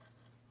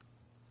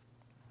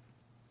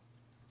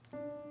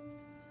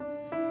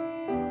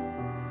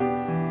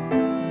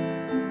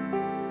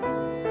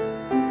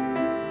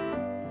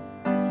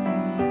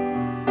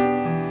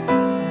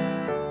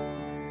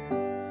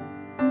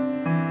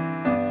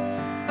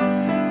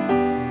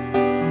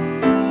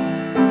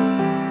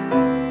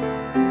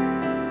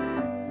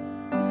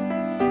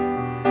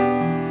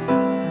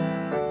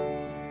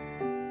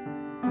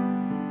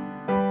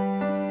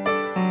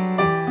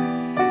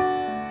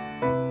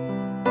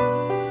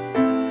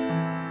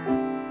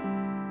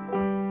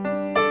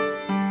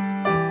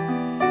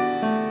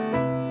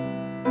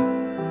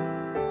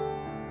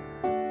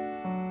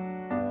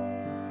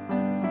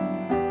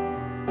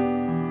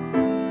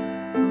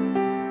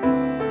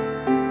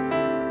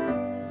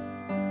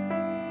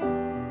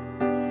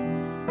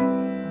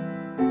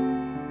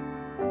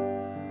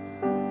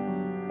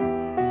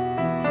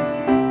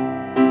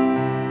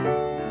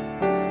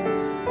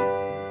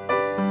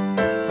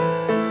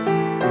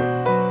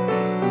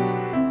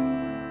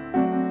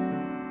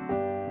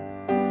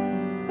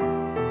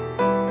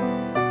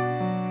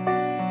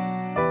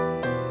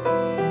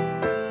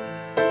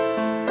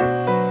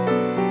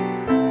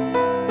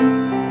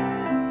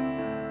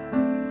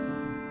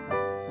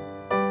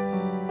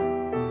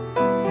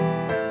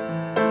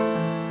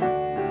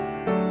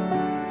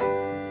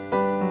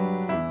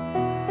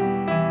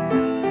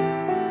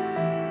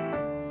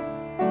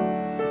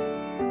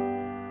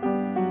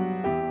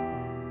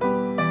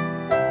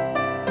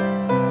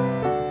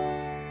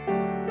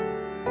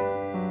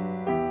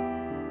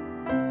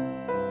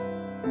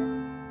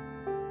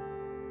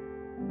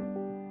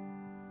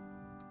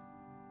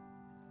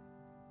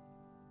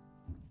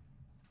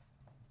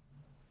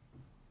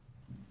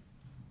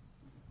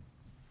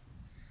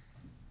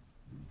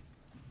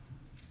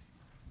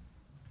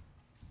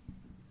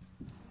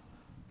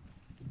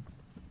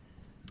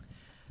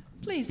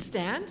 Please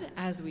stand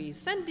as we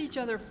send each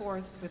other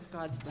forth with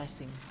God's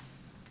blessing.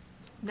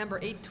 Number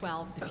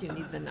 812, if you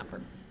need the number.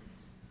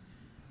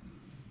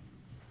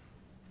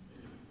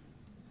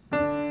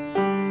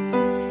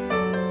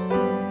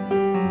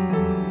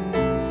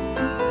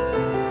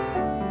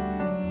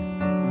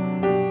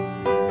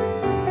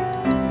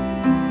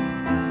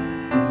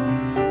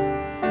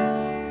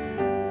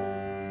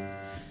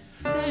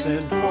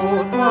 Send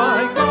forth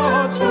by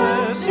God's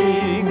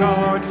blessing,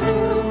 our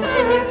true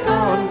faith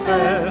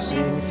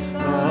confessing,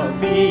 the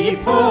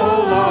people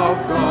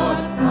of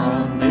God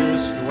from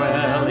this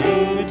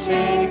dwelling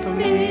take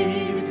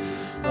leave.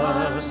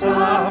 The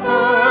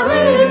supper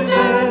is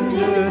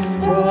ended,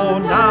 oh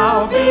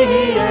now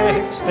be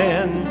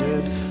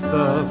extended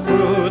the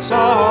fruits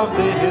of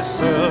this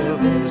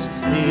service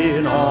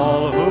in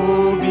all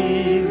who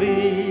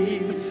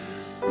believe.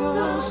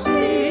 The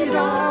seed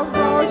of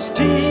God's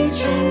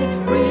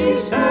teaching,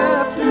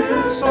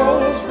 receptive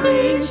souls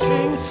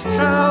reaching,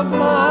 shall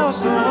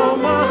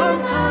blossom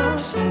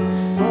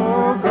uncrushing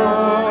for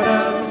God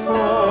and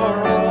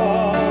for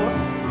all.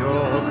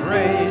 Your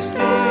grace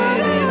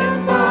did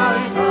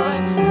invite us,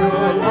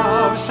 your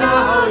love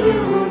shall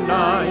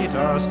unite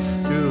us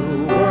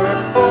to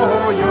work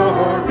for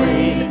your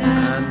reign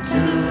and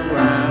to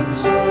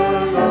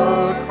answer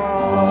the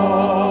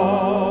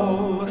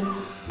call.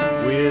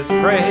 With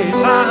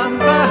praise and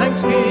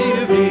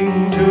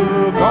thanksgiving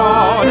to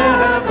God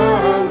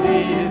ever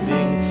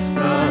living,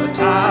 the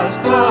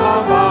tasks of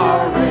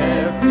our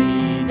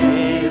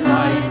everyday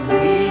life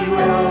we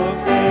will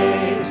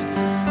face,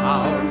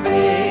 our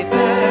faith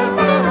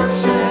ever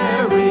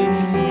sharing,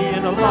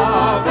 in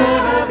love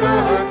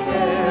ever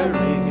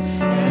caring,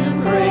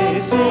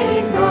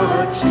 embracing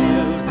the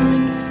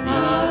children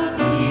of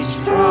each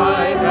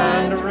tribe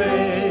and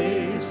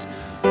race.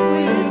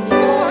 With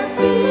your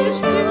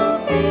feast you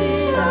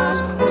feed us,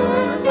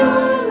 your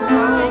love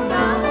right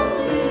now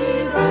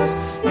lead us,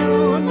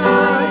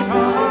 unite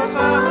us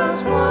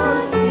as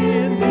one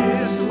in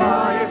this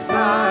life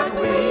that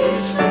we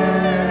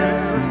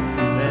share.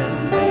 Then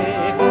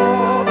may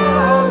all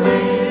the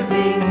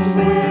living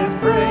with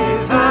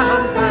praise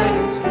and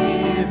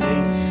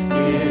thanksgiving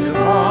give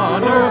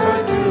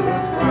honor to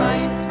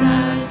Christ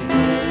and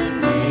his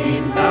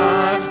name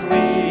that we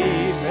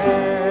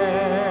bear.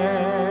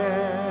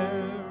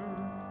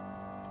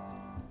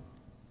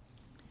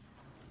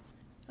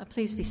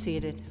 Please be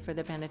seated for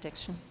the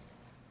benediction.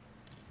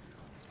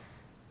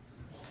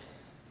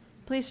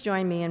 Please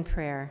join me in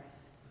prayer.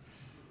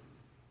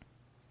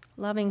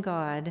 Loving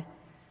God,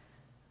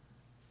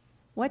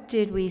 what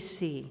did we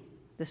see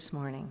this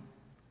morning?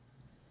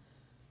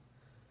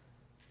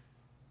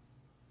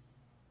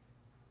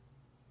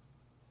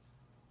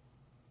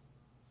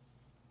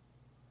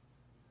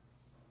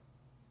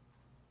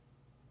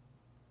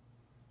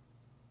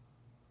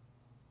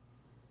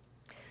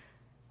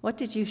 What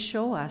did you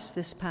show us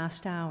this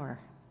past hour?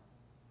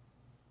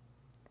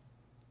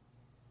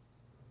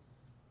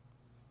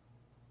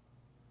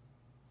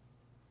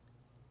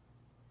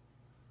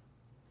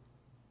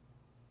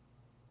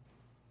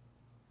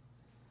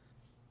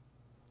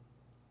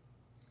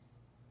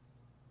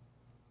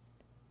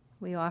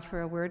 We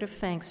offer a word of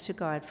thanks to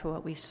God for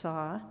what we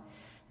saw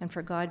and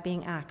for God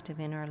being active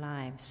in our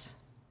lives.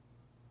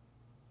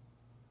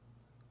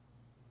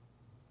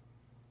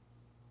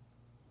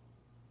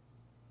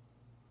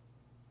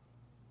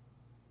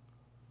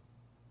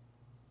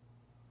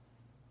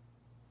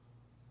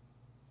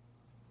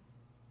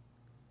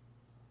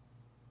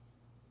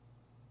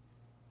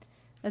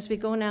 As we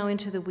go now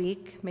into the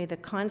week, may the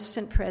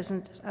constant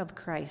presence of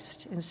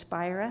Christ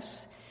inspire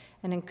us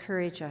and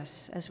encourage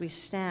us as we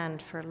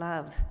stand for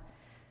love,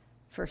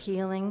 for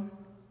healing,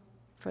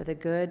 for the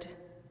good,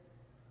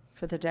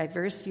 for the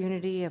diverse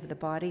unity of the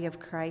body of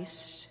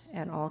Christ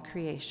and all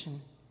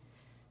creation,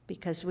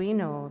 because we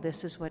know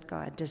this is what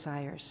God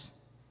desires.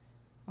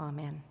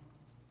 Amen.